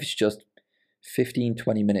 Even if it's just 15,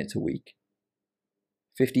 20 minutes a week.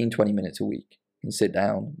 15, 20 minutes a week. And sit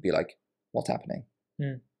down and be like, what's happening?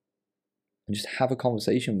 And just have a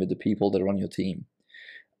conversation with the people that are on your team.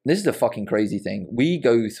 This is the fucking crazy thing. We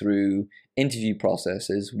go through interview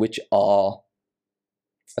processes which are,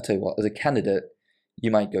 I'll tell you what, as a candidate, you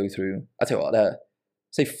might go through, I'll tell you what,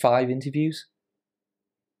 say 5 interviews.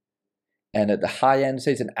 And at the high end,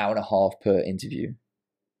 say it's an hour and a half per interview.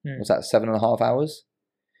 What's that, 7.5 hours?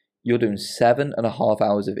 You're doing 7.5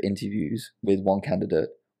 hours of interviews with one candidate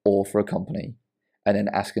or for a company and then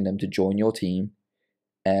asking them to join your team.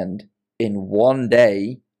 And in one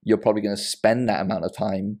day, you're probably going to spend that amount of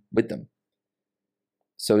time with them.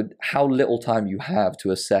 So how little time you have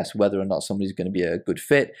to assess whether or not somebody's going to be a good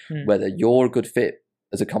fit, whether you're a good fit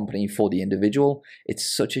as a company for the individual,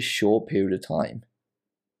 it's such a short period of time.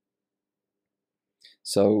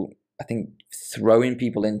 So I think throwing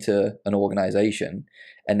people into an organization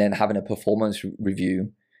and then having a performance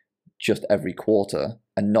review just every quarter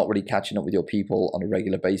and not really catching up with your people on a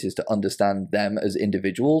regular basis to understand them as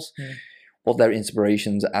individuals, what their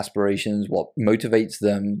inspirations, aspirations, what motivates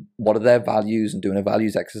them, what are their values, and doing a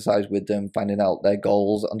values exercise with them, finding out their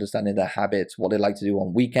goals, understanding their habits, what they like to do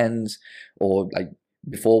on weekends or like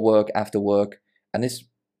before work, after work. And this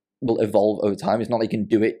will evolve over time. It's not like you can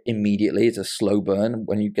do it immediately. It's a slow burn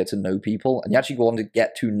when you get to know people and you actually want to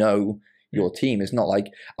get to know your team. It's not like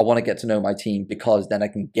I want to get to know my team because then I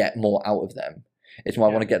can get more out of them. It's more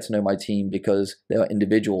I want to get to know my team because they are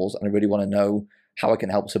individuals and I really want to know how I can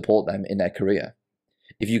help support them in their career.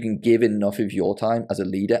 If you can give enough of your time as a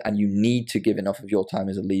leader, and you need to give enough of your time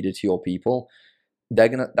as a leader to your people,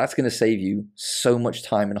 that's gonna save you so much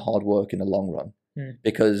time and hard work in the long run,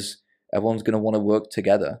 because everyone's gonna want to work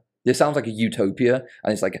together. This sounds like a utopia,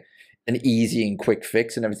 and it's like an easy and quick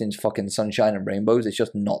fix, and everything's fucking sunshine and rainbows. It's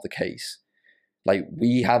just not the case. Like,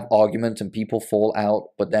 we have arguments and people fall out,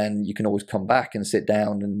 but then you can always come back and sit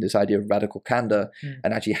down, and this idea of radical candor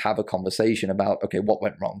and actually have a conversation about, okay, what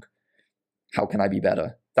went wrong? How can I be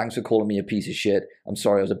better? Thanks for calling me a piece of shit. I'm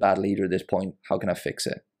sorry I was a bad leader at this point. How can I fix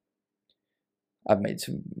it? I've made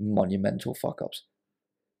some monumental fuck ups,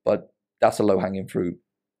 but that's a low hanging fruit.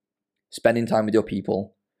 Spending time with your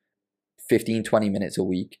people, 15, 20 minutes a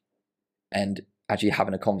week, and actually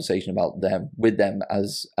having a conversation about them with them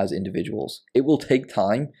as individuals. It will take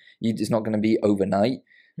time. It's not going to be overnight,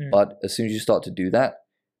 but as soon as you start to do that,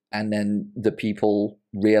 and then the people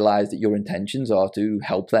realize that your intentions are to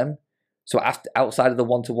help them. So outside of the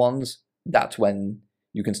one-to-ones, that's when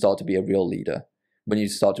you can start to be a real leader. When you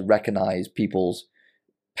start to recognize people's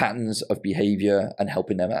patterns of behavior and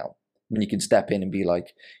helping them out. When you can step in and be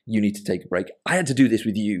like, you need to take a break. I had to do this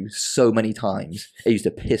with you so many times. It used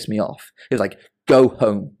to piss me off. It was like, go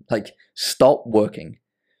home. Like, stop working.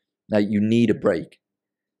 Like, you need a break.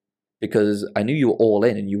 Because I knew you were all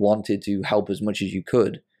in and you wanted to help as much as you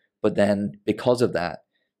could. But then because of that,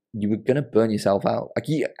 you were going to burn yourself out. Like,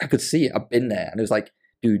 I could see it. I've been there. And it was like,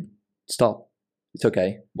 dude, stop. It's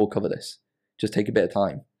okay. We'll cover this. Just take a bit of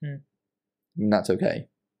time. And that's okay.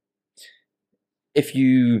 If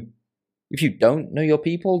you don't know your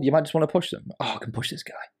people, you might just want to push them. Oh, I can push this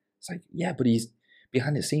guy. It's like, yeah, but he's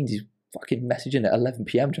behind the scenes. He's fucking messaging at 11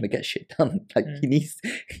 p.m. trying to get shit done. Like, he needs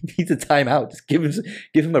a time out. Just give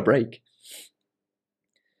him a break.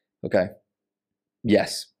 Okay.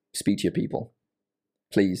 Yes, speak to your people.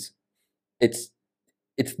 Please. It's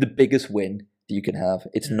the biggest win that you can have.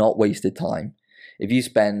 It's not wasted time. If you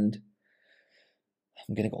spend,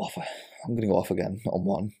 I'm gonna go off again on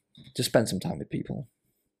one. Just spend some time with people.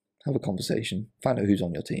 Have a conversation. Find out who's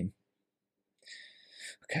on your team.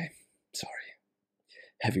 Okay, sorry.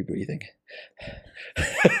 Heavy breathing.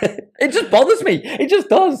 It just bothers me. It just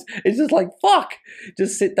does. It's just like, fuck.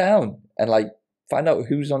 Just sit down and like find out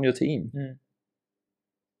who's on your team.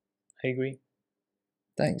 I agree.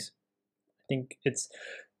 Thanks. I think it's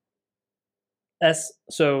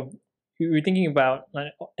so you're thinking about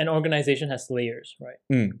an organization has layers,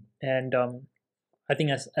 right? And I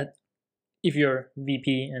think as if you're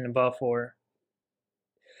VP and above, or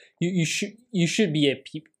you should be a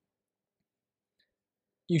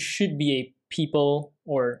people,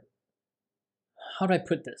 or how do I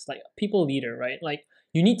put this? Like, a people leader, right? Like,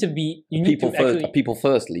 you need to be a people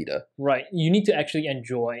first leader, right? You need to actually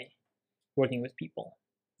enjoy working with people.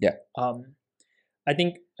 Yeah. I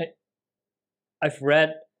think I've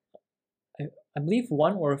read, I believe,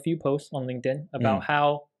 one or a few posts on LinkedIn about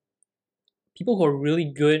how people who are really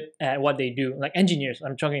good at what they do, like engineers,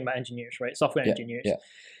 I'm talking about engineers, right? Software engineers. Yeah.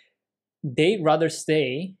 They'd rather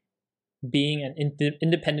stay being an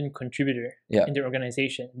independent contributor in their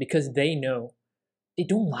organization, because they know they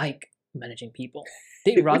don't like managing people.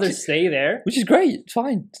 They'd rather stay there. Which is great. It's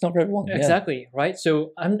fine. It's not for everyone. Exactly, right?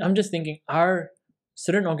 So I'm just thinking, are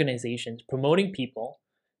certain organizations promoting people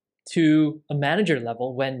to a manager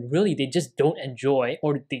level when really they just don't enjoy,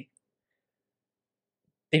 or they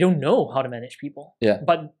don't know how to manage people. Yeah.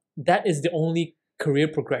 But that is the only career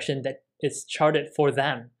progression that is charted for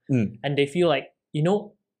them. And they feel like,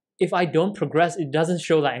 if I don't progress, it doesn't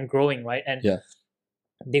show that I'm growing, right? And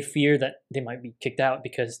they fear that they might be kicked out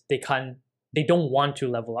because they don't want to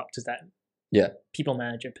level up to that people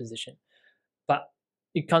manager position. But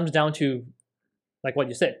it comes down to, like what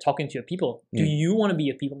you said, talking to your people. Do you want to be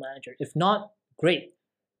a people manager? If not, great.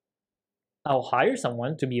 I'll hire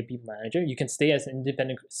someone to be a people manager. You can stay as an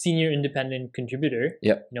senior independent contributor.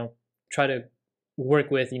 Yep. Try to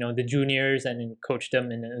work with the juniors and coach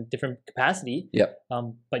them in a different capacity. Yep.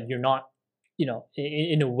 But you're not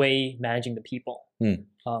in a way managing the people.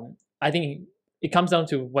 I think it comes down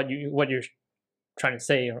to what you're trying to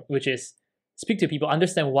say, which is speak to people,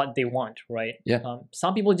 understand what they want, right? Yeah.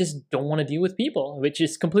 Some people just don't want to deal with people, which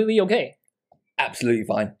is completely okay. Absolutely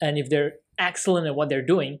fine. And if they're excellent at what they're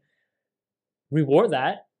doing, reward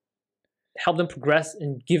that, help them progress,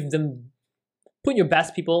 and put your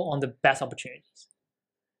best people on the best opportunities.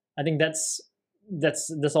 I think that's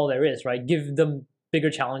all there is, right? Give them bigger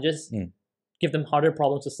challenges, give them harder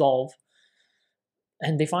problems to solve,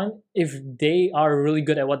 and they find if they are really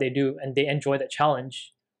good at what they do and they enjoy that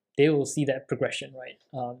challenge, they will see that progression, right?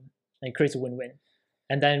 And it creates a win-win.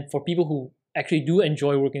 And then for people who actually do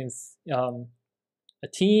enjoy working with a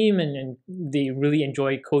team and they really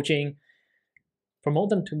enjoy coaching, promote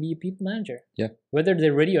them to be a people manager. Yeah. Whether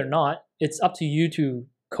they're ready or not, it's up to you to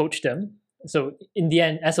coach them. So in the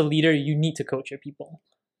end, as a leader, you need to coach your people.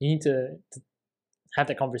 You need to have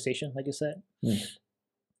that conversation, like you said.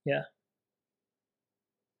 Yeah.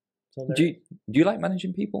 So do you like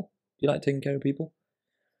managing people? Do you like taking care of people?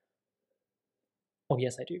 Oh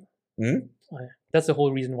yes, I do. That's the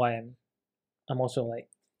whole reason why I'm also like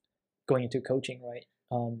going into coaching, right?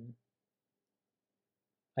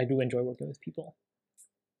 I do enjoy working with people.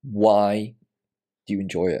 Why do you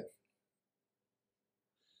enjoy it?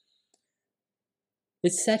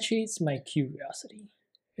 It satiates my curiosity.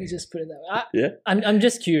 Let's just put it that way. Yeah. I'm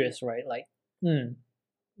just curious, right? Like,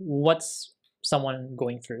 what's someone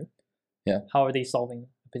going through? Yeah. How are they solving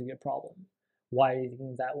a particular problem? Why are they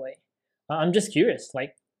thinking that way? I'm just curious.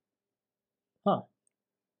 Like,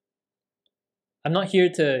 I'm not here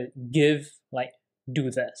to do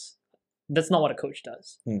this. That's not what a coach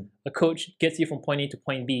does. A coach gets you from point A to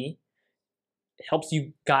point B. It helps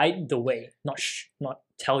you guide the way, not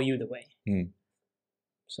tell you the way.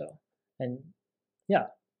 So, and yeah,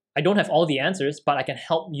 I don't have all the answers, but I can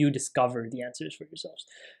help you discover the answers for yourselves.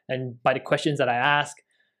 And by the questions that I ask,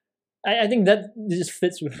 I think that just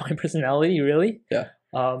fits with my personality, really. Yeah.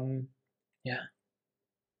 Yeah.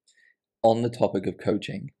 On the topic of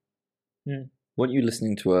coaching, weren't you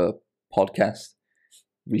listening to a podcast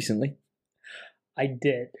recently? I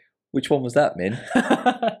did. Which one was that, Min?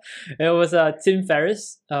 It was Tim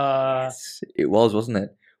Ferriss. Yes, it was, wasn't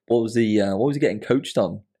it? What was he getting coached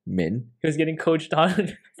on, Min? He was getting coached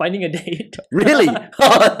on finding a date. Really?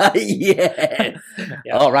 Oh, yeah.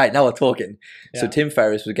 All right, now we're talking. Yeah. So Tim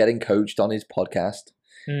Ferriss was getting coached on his podcast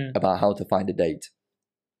about how to find a date.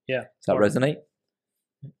 Yeah. Does that resonate?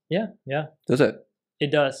 Yeah. Does it?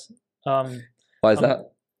 It does. Why is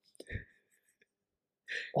that?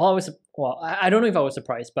 Well, I don't know if I was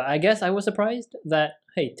surprised, but I guess I was surprised that,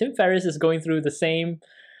 hey, Tim Ferriss is going through the same,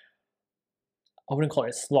 I wouldn't call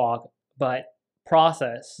it slog, but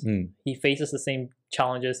process. He faces the same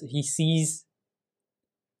challenges. He sees,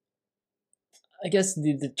 I guess,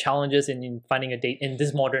 the challenges in finding a date in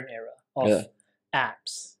this modern era of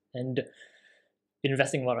apps and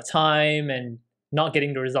investing a lot of time and not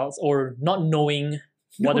getting the results or not knowing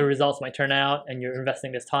what the results might turn out, and you're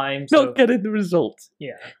investing this time. So, not getting the results.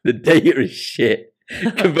 Yeah. The data is shit.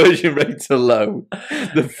 Conversion rates are low.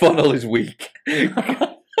 The funnel is weak.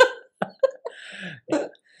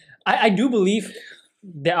 I do believe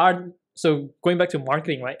there are, so going back to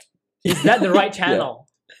marketing, right? Is that the right channel?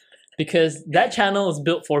 Because that channel is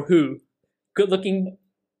built for who? Good looking.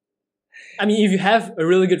 I mean, if you have a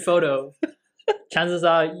really good photo, chances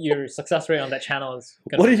are your success rate on that channel is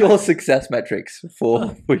going to What are your success metrics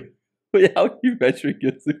for how are you measuring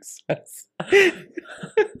your success?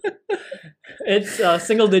 It's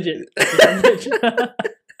single digit percentage.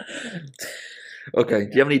 Okay.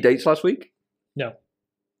 Do you have any dates last week? No.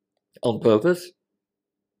 On purpose?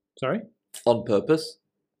 Sorry? On purpose?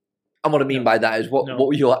 And what I mean by that is what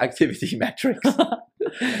were your activity metrics?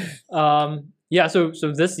 Yeah, so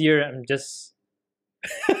this year I'm just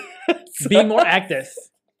being more active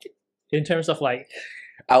in terms of like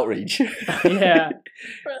outreach. Yeah.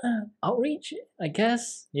 Outreach, I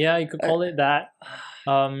guess. Yeah, you could call it that.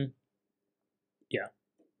 Yeah.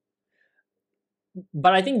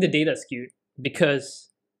 But I think the data is skewed because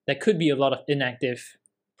there could be a lot of inactive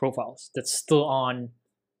profiles that's still on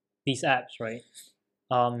these apps, right?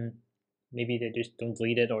 Maybe they just don't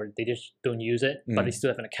delete it or they just don't use it, but they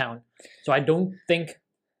still have an account. So I don't think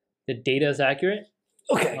the data is accurate.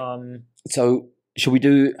 Okay. So should we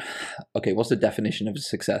do? Okay, what's the definition of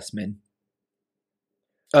success, Min?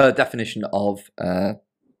 Definition of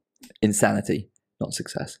insanity, not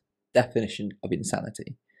success. Definition of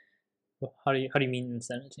insanity. How do you mean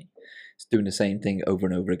insanity? It's doing the same thing over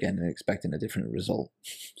and over again and expecting a different result.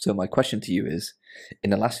 So my question to you is,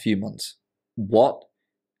 in the last few months, what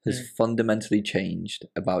has fundamentally changed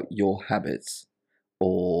about your habits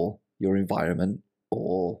or your environment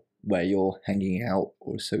or where you're hanging out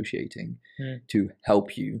or associating to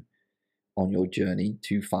help you on your journey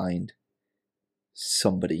to find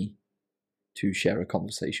somebody to share a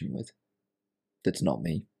conversation with that's not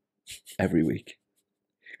me every week?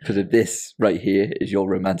 Because if this right here is your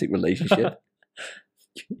romantic relationship,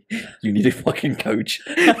 you need a fucking coach.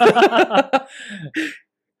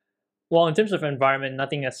 Well, in terms of environment,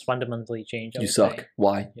 nothing has fundamentally changed. You suck. Say.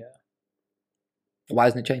 Why? Yeah. Why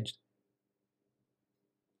hasn't it changed?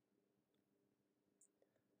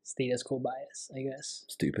 Status quo bias, I guess.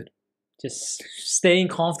 Stupid. Just staying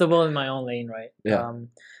comfortable in my own lane, right? Yeah.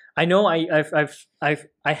 I know I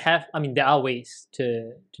have. I mean, there are ways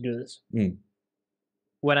to do this.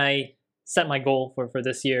 When I set my goal for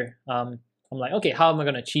this year, I'm like, okay, how am I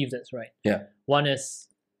going to achieve this, right? Yeah. One is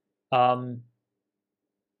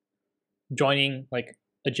joining like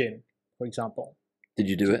a gym, for example. Did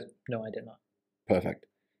you do it? No, I did not. Perfect.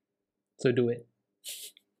 So do it.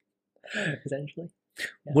 Essentially.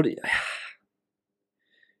 Yeah.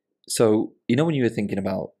 So, you know, when you were thinking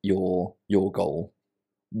about your goal,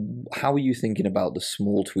 how are you thinking about the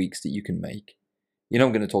small tweaks that you can make? You know,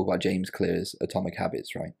 I'm going to talk about James Clear's Atomic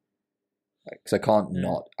Habits, right? Because I can't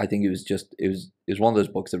not. I think it was one of those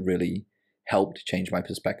books that really helped change my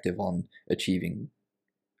perspective on achieving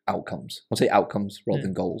outcomes. I'll say outcomes rather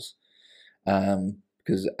than goals,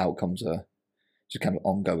 because outcomes are just kind of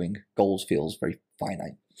ongoing. Goals feels very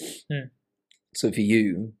finite. So for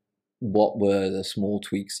you, what were the small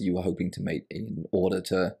tweaks you were hoping to make in order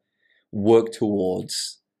to work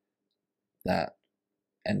towards that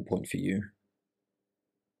endpoint for you?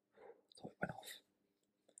 It went off.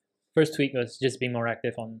 First tweak was just being more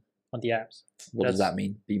active on the apps. What does that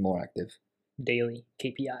mean? Be more active. Daily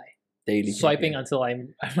KPI. Daily swiping KPI. Until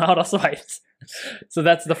I'm out of swipes. So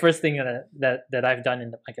that's the first thing that I've done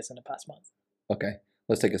in the past month. Okay,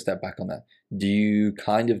 let's take a step back on that. Do you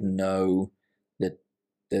kind of know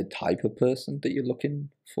the type of person that you're looking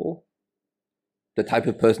for? The type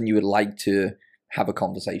of person you would like to have a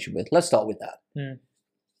conversation with? Let's start with that.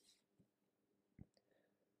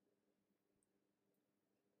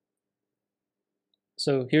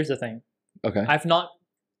 So here's the thing. Okay. I've not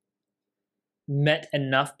met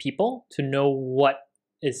enough people to know what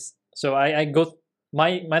is. So I go.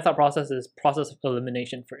 My thought process is process of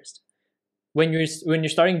elimination first. When you're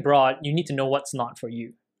starting broad, you need to know what's not for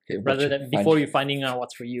you, rather than before you're finding out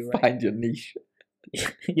what's for you. Right? Find your niche.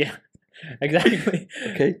 Yeah, exactly.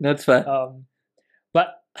 Okay, no, that's fair.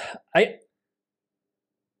 But I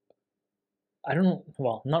don't know.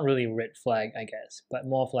 Well, not really a red flag, I guess, but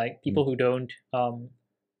more of like people who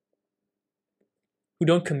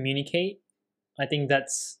don't communicate. I think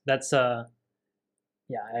that's yeah.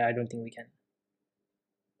 I don't think we can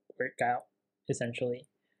work out essentially.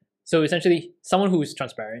 So essentially, someone who is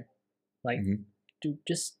transparent, like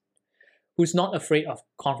who's not afraid of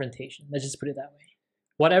confrontation. Let's just put it that way.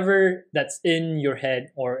 Whatever that's in your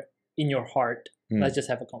head or in your heart, let's just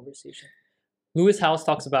have a conversation. Lewis Howes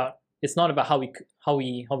talks about it's not about how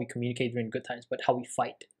we communicate during good times, but how we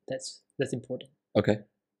fight. That's important. Okay.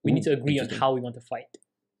 We need to agree on how we want to fight,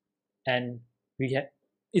 and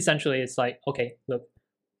essentially it's like, okay, look,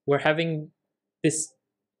 we're having this.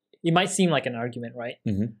 It might seem like an argument, right?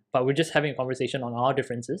 But we're just having a conversation on our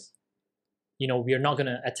differences. You know, we are not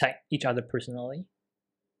gonna attack each other personally.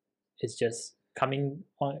 It's just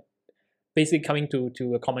basically coming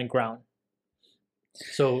to a common ground.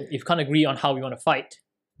 So if you can't agree on how we want to fight,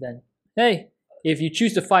 then hey, if you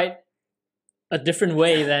choose to fight a different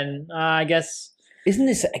way, then I guess. Isn't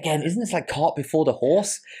this like cart before the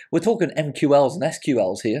horse? We're talking MQLs and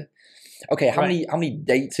SQLs here. Okay, how many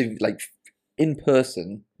dates have, like, in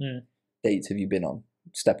person dates have you been on?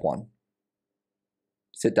 Step one.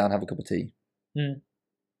 Sit down, have a cup of tea.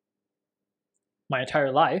 My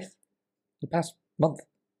entire life? The past month?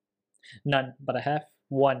 None, but I have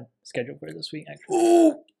one scheduled for this week, actually.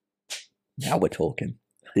 Ooh! Now we're talking.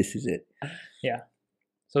 This is it. Yeah.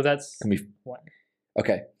 So that's one.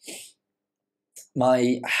 Okay.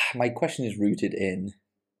 My question is rooted in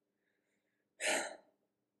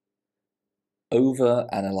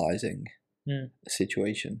over-analyzing a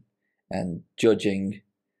situation and judging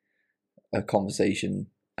a conversation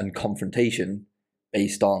and confrontation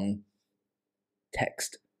based on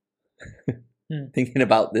text. Thinking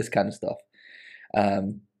about this kind of stuff.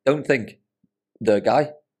 Don't think. The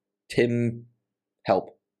guy, Tim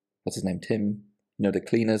Help. What's his name? Tim, the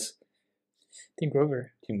cleaners. Tim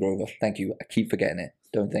Grover. Tim Grover. Thank you. I keep forgetting it.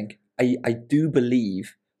 Don't think. I do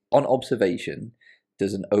believe, on observation,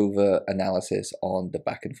 there's an over-analysis on the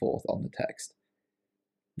back and forth on the text.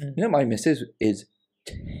 Mm. You know, my missus is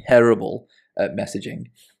terrible at messaging.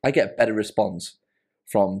 I get better response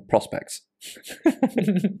from prospects.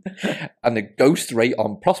 And the ghost rate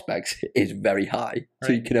on prospects is very high. So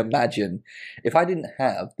Right. you can imagine, if I didn't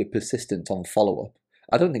have the persistence on follow-up,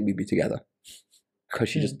 I don't think we'd be together. Because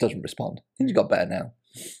she just doesn't respond. I think she's got better now.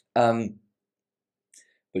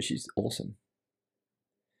 But she's awesome.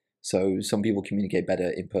 So some people communicate better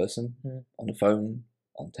in person, on the phone,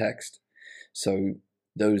 on text. So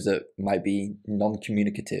those that might be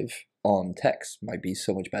non-communicative on text might be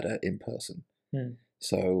so much better in person.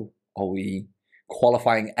 So are we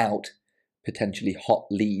qualifying out potentially hot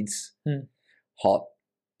leads, hot,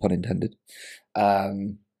 pun intended,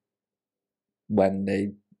 when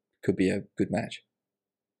they could be a good match?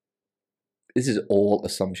 This is all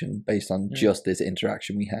assumption based on just this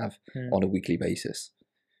interaction we have on a weekly basis.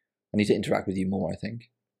 I need to interact with you more, I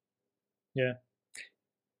think. Yeah.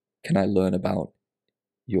 Can I learn about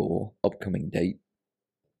your upcoming date?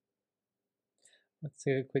 Let's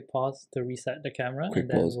take a quick pause to reset the camera. Quick and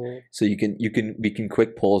then pause. We'll... So we can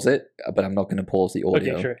quick pause it, but I'm not going to pause the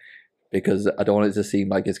audio. Okay, sure. Because I don't want it to seem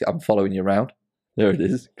like I'm following you around. There it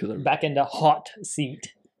is. Back in the hot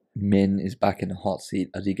seat. Min is back in the hot seat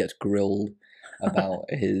as he gets grilled about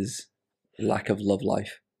his lack of love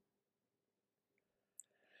life.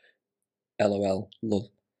 LOL. Love.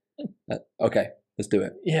 Okay, let's do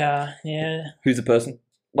it. Yeah. Who's the person?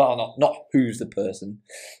 Well, not who's the person.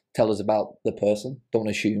 Tell us about the person. Don't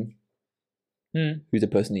assume. Who's the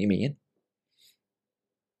person that you're meeting?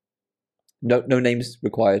 No names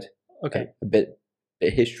required. Okay. A bit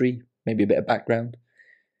of history, maybe a bit of background.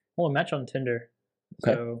 Oh, a match on Tinder.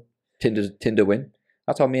 Okay. So Tinder win.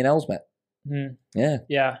 That's how me and Els met. Yeah.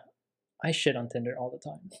 Yeah. I shit on Tinder all the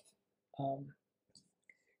time.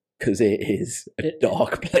 Because it is a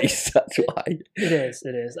dark place. That's why. It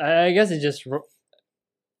is. I guess it's just.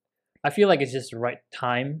 I feel like it's just the right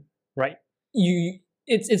time, right?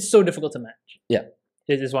 It's so difficult to match. Yeah.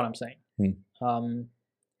 Is what I'm saying.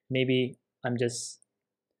 Maybe I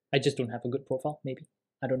just don't have a good profile. Maybe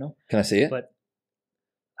I don't know. Can I see it? But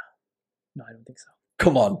no, I don't think so.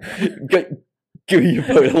 Come on, give me your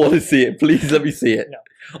phone. I want to see it. Please let me see it. No.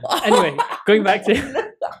 Anyway, going back to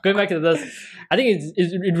this, I think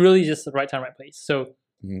it really just the right time, right place. So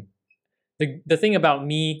the thing about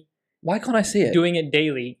me, why can't I see it? Doing it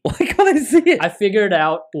daily. Why can't I see it? I figured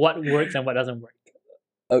out what works and what doesn't work.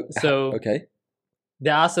 Oh, so okay.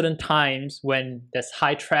 There are certain times when there's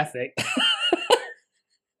high traffic.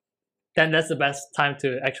 Then that's the best time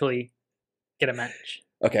to actually get a match.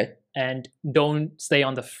 Okay. And don't stay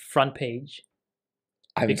on the front page.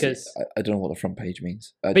 I don't know what the front page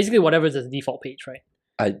means. Basically, whatever is the default page, right?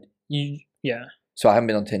 Yeah. So I haven't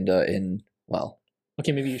been on Tinder in, well.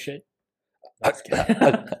 Okay, maybe you should. I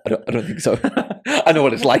don't think so. I know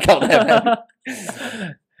what it's like out there,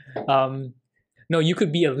 man. No, you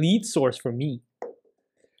could be a lead source for me.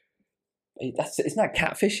 Isn't that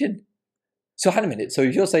catfishing? So hang a minute. So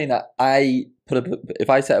if you're saying that if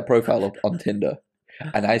I set a profile up on Tinder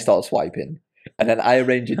and I start swiping and then I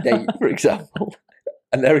arrange a date, for example,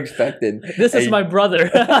 and they're expecting this is my brother.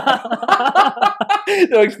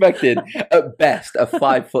 They're expecting at best a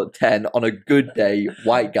 5'10" on a good day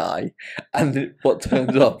white guy, and what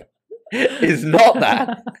turns up is not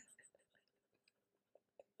that.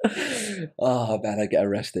 Oh man, I get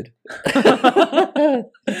arrested.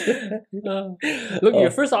 Look,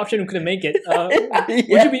 your first option couldn't make it.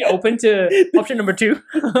 Would you be open to option number 2?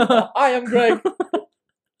 I am Greg.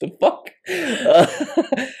 The fuck?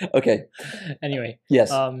 Okay. Anyway. Yes.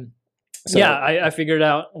 So, yeah, I figured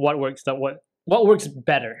out what works. What works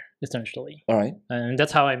better, essentially. All right. And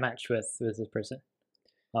that's how I matched with this person.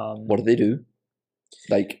 What do they do?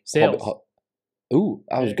 Like sales. Ooh,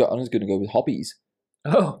 I was going to go with hobbies.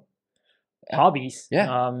 Oh, hobbies. Yeah.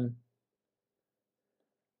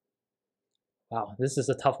 Wow, this is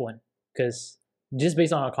a tough one because just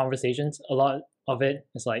based on our conversations, a lot of it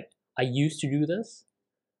is like I used to do this.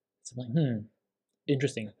 So I'm like,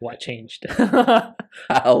 interesting. What changed?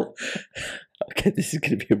 How? Okay, this is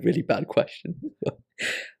going to be a really bad question.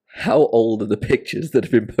 How old are the pictures that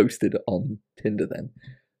have been posted on Tinder then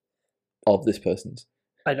of this person's?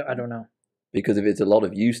 I don't know. Because if it's a lot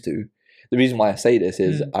of used to, the reason why I say this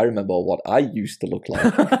is I remember what I used to look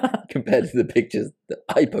like compared to the pictures that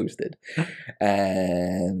I posted,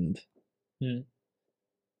 and they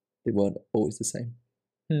weren't always the same.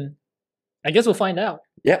 I guess we'll find out.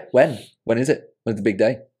 Yeah, when? When is it? When's the big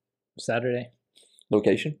day? Saturday.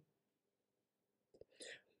 Location?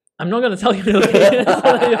 I'm not gonna tell you the location so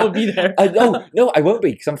that you'll be there. No, I won't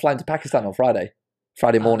be because I'm flying to Pakistan on Friday.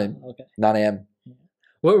 Friday morning, Okay. 9 a.m.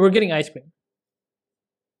 We're getting ice cream.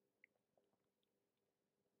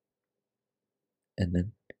 And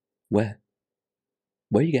then where?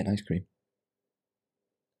 Where are you getting ice cream?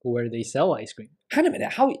 Where they sell ice cream. Hang a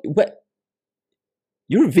minute. Where?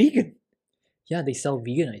 You're a vegan. Yeah, they sell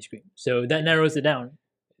vegan ice cream. So that narrows it down.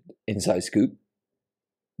 Inside Scoop.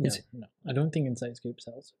 No, no. I don't think Inside Scoop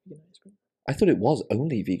sells vegan ice cream. I thought it was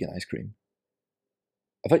only vegan ice cream.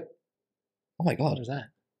 Have I? Oh my What god! was that?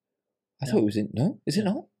 I No. thought it was in. No, is it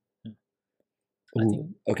not? No. I Ooh, think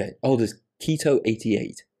okay. Oh, there's Keto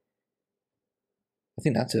 88. I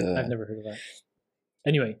think that's a. I've never heard of that.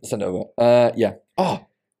 Anyway, Send it over. Yeah. Oh,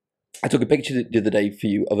 I took a picture the other day for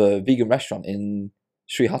you of a vegan restaurant in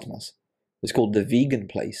Sri Hatmas. It's called the Vegan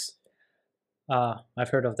Place. I've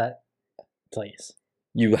heard of that place.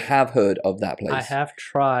 You have heard of that place? I have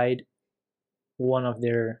tried one of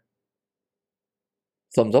their.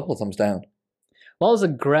 Thumbs up or thumbs down? Well, it's a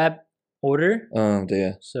grab order, Oh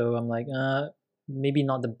dear. so I'm like, maybe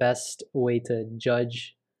not the best way to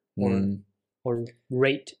judge or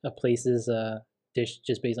rate a place's dish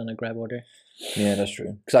just based on a grab order. Yeah, that's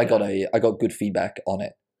true. Because I got good feedback on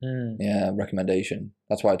it. Mm, Yeah, recommendation.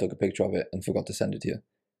 That's why I took a picture of it and forgot to send it to you.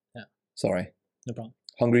 Yeah. Sorry. no problem.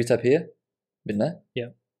 Hungry Tep here? Been there? Yeah.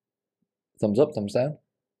 Thumbs up, thumbs down?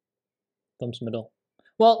 Thumbs middle.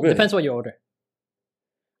 Well, Really? depends what you order.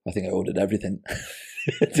 I think I ordered everything,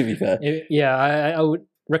 to be fair. Yeah, I would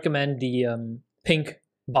recommend the pink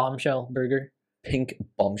bombshell burger. Pink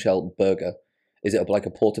bombshell burger. Is it like a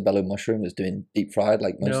portobello mushroom that's doing deep fried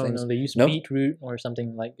like most things? No, they use No? beetroot or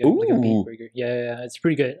something like a beet Ooh. burger. Yeah, it's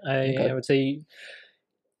pretty good. Okay. I would say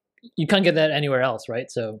you can't get that anywhere else, right?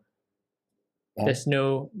 So Oh. there's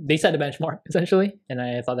no. They set the benchmark essentially, and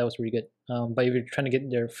I thought that was pretty good. But if you're trying to get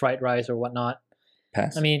their fried rice or whatnot,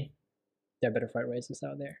 Pass. I mean, there are better fried rices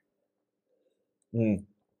out there.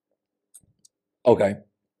 Okay.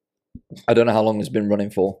 I don't know how long it's been running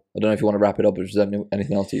for. I don't know if you want to wrap it up, or is there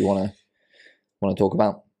anything else that you want to talk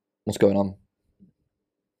about? What's going on?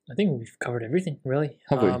 I think we've covered everything really.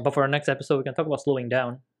 Have we? But for our next episode, we can talk about slowing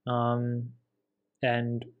down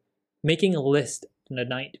and making a list the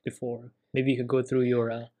night before. Maybe you could go through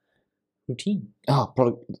your routine. Oh,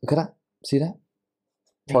 look at that. See that?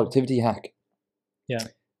 Productivity hack. Yeah.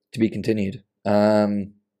 To be continued.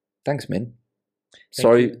 Thanks, Min.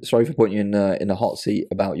 Sorry for putting you in the hot seat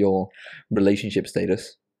about your relationship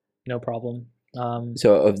status. No problem.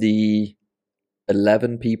 So of the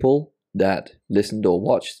 11 people that listened or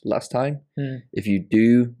watched last time, if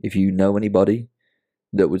you know anybody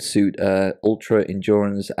that would suit ultra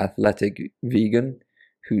endurance athletic vegan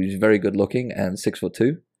who's very good looking and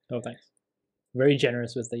 6'2", Oh, thanks. Very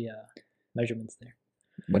generous with the measurements there.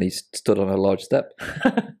 when he stood on a large step.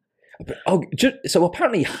 Oh, so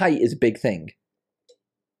apparently height is a big thing.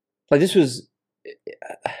 Like this was,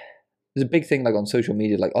 there's a big thing like on social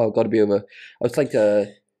media. Like, oh, got to be over. It's like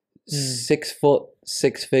 6 foot,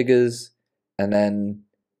 6 figures, and then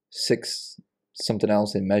 6 something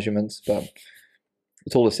else in measurements. But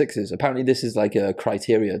it's all the sixes. Apparently, this is like a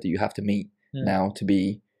criteria that you have to meet now to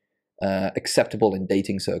be acceptable in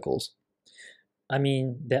dating circles. I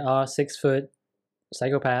mean, there are 6 foot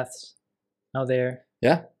psychopaths out there.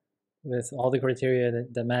 Yeah. With all the criteria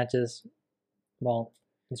that matches. Well,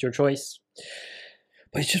 it's your choice.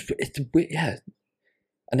 But it's weird, yeah.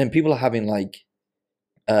 And then people are having like,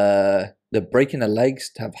 they're breaking their legs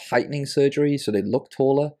to have heightening surgery so they look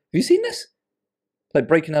taller. Have you seen this? Like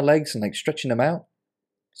breaking their legs and like stretching them out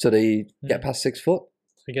so they get past 6 foot.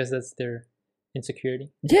 I guess that's their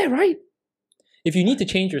insecurity. Yeah, right. If you need to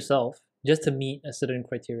change yourself just to meet a certain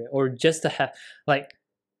criteria, or just to have, like,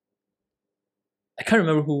 I can't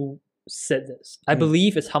remember who said this. I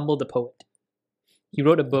believe it's Humble the Poet. He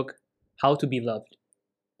wrote a book, How to Be Loved.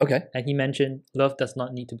 Okay. And he mentioned love does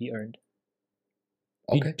not need to be earned.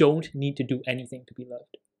 Okay. You don't need to do anything to be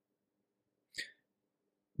loved.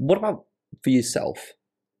 What about for yourself,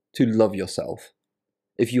 to love yourself?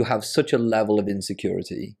 If you have such a level of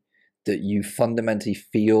insecurity that you fundamentally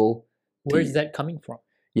feel... Where's that coming from?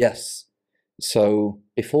 Yes. So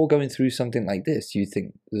before going through something like this, you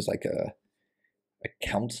think there's like a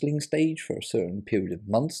counseling stage for a certain period of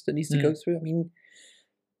months that needs to go through? I mean,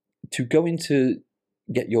 to go into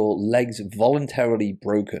get your legs voluntarily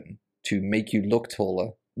broken to make you look taller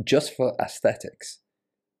just for aesthetics,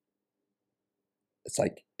 it's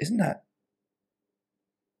like, isn't that...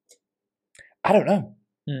 I don't know.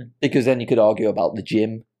 Because then you could argue about the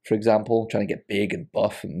gym, for example, trying to get big and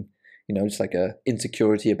buff, and you know, just like a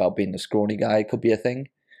insecurity about being the scrawny guy could be a thing.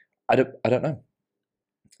 I don't know.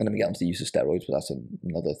 And then we get onto the use of steroids, but that's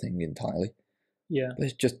another thing entirely. Yeah. But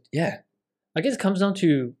it's just, yeah. I guess it comes down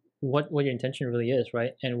to what your intention really is,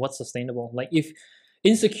 right? And what's sustainable. Like if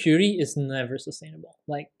insecurity is never sustainable,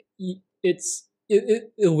 like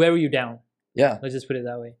it'll wear you down. Yeah. Let's just put it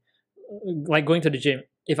that way. Like going to the gym.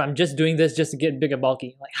 If I'm just doing this just to get big and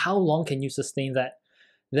bulky, like how long can you sustain that?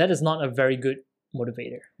 That is not a very good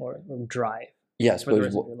motivator or drive Yeah, I for the suppose.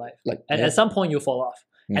 rest of your life. Like, And yeah. at some point you'll fall off.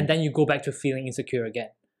 Mm. And then you go back to feeling insecure again.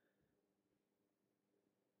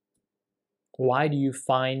 Why do you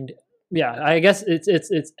find I guess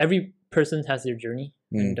it's every person has their journey.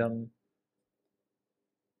 Mm. And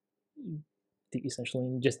essentially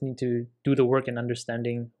you just need to do the work in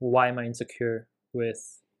understanding why am I insecure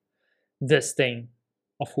with this thing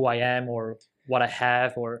of who I am or what I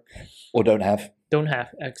have or don't have. don't have.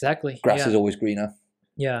 Exactly. Grass is always greener.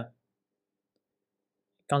 Yeah.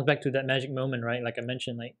 Comes back to that magic moment, right? Like I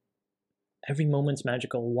mentioned, like every moment's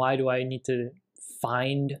magical. Why do I need to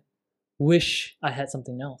wish I had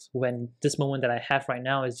something else when this moment that I have right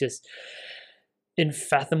now is just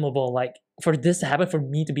unfathomable? Like for this to happen, for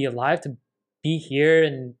me to be alive, to be here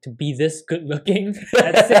and to be this good looking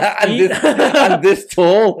at 6 feet. and this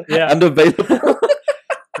tall and available.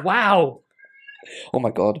 Wow. Oh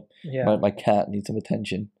my God. Yeah. My cat needs some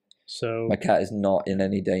attention. So my cat is not in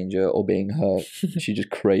any danger or being hurt. She just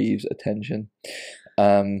craves attention.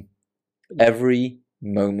 Every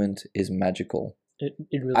moment is magical. It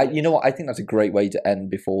really is. You know what? I think that's a great way to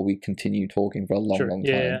end before we continue talking for a long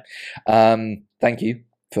time. Yeah. Thank you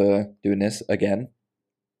for doing this again.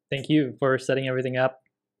 Thank you for setting everything up.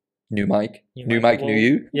 New mic. New mic, new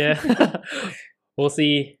you. Yeah. We'll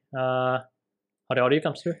see how the audio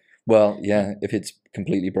comes through. Well, yeah, if it's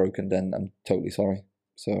completely broken, then I'm totally sorry.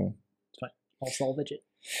 So it's fine. I'll salvage it.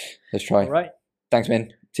 Let's try. All right. Thanks,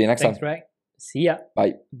 man. See you next time. Thanks, Greg. See ya.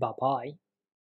 Bye. Bye-bye.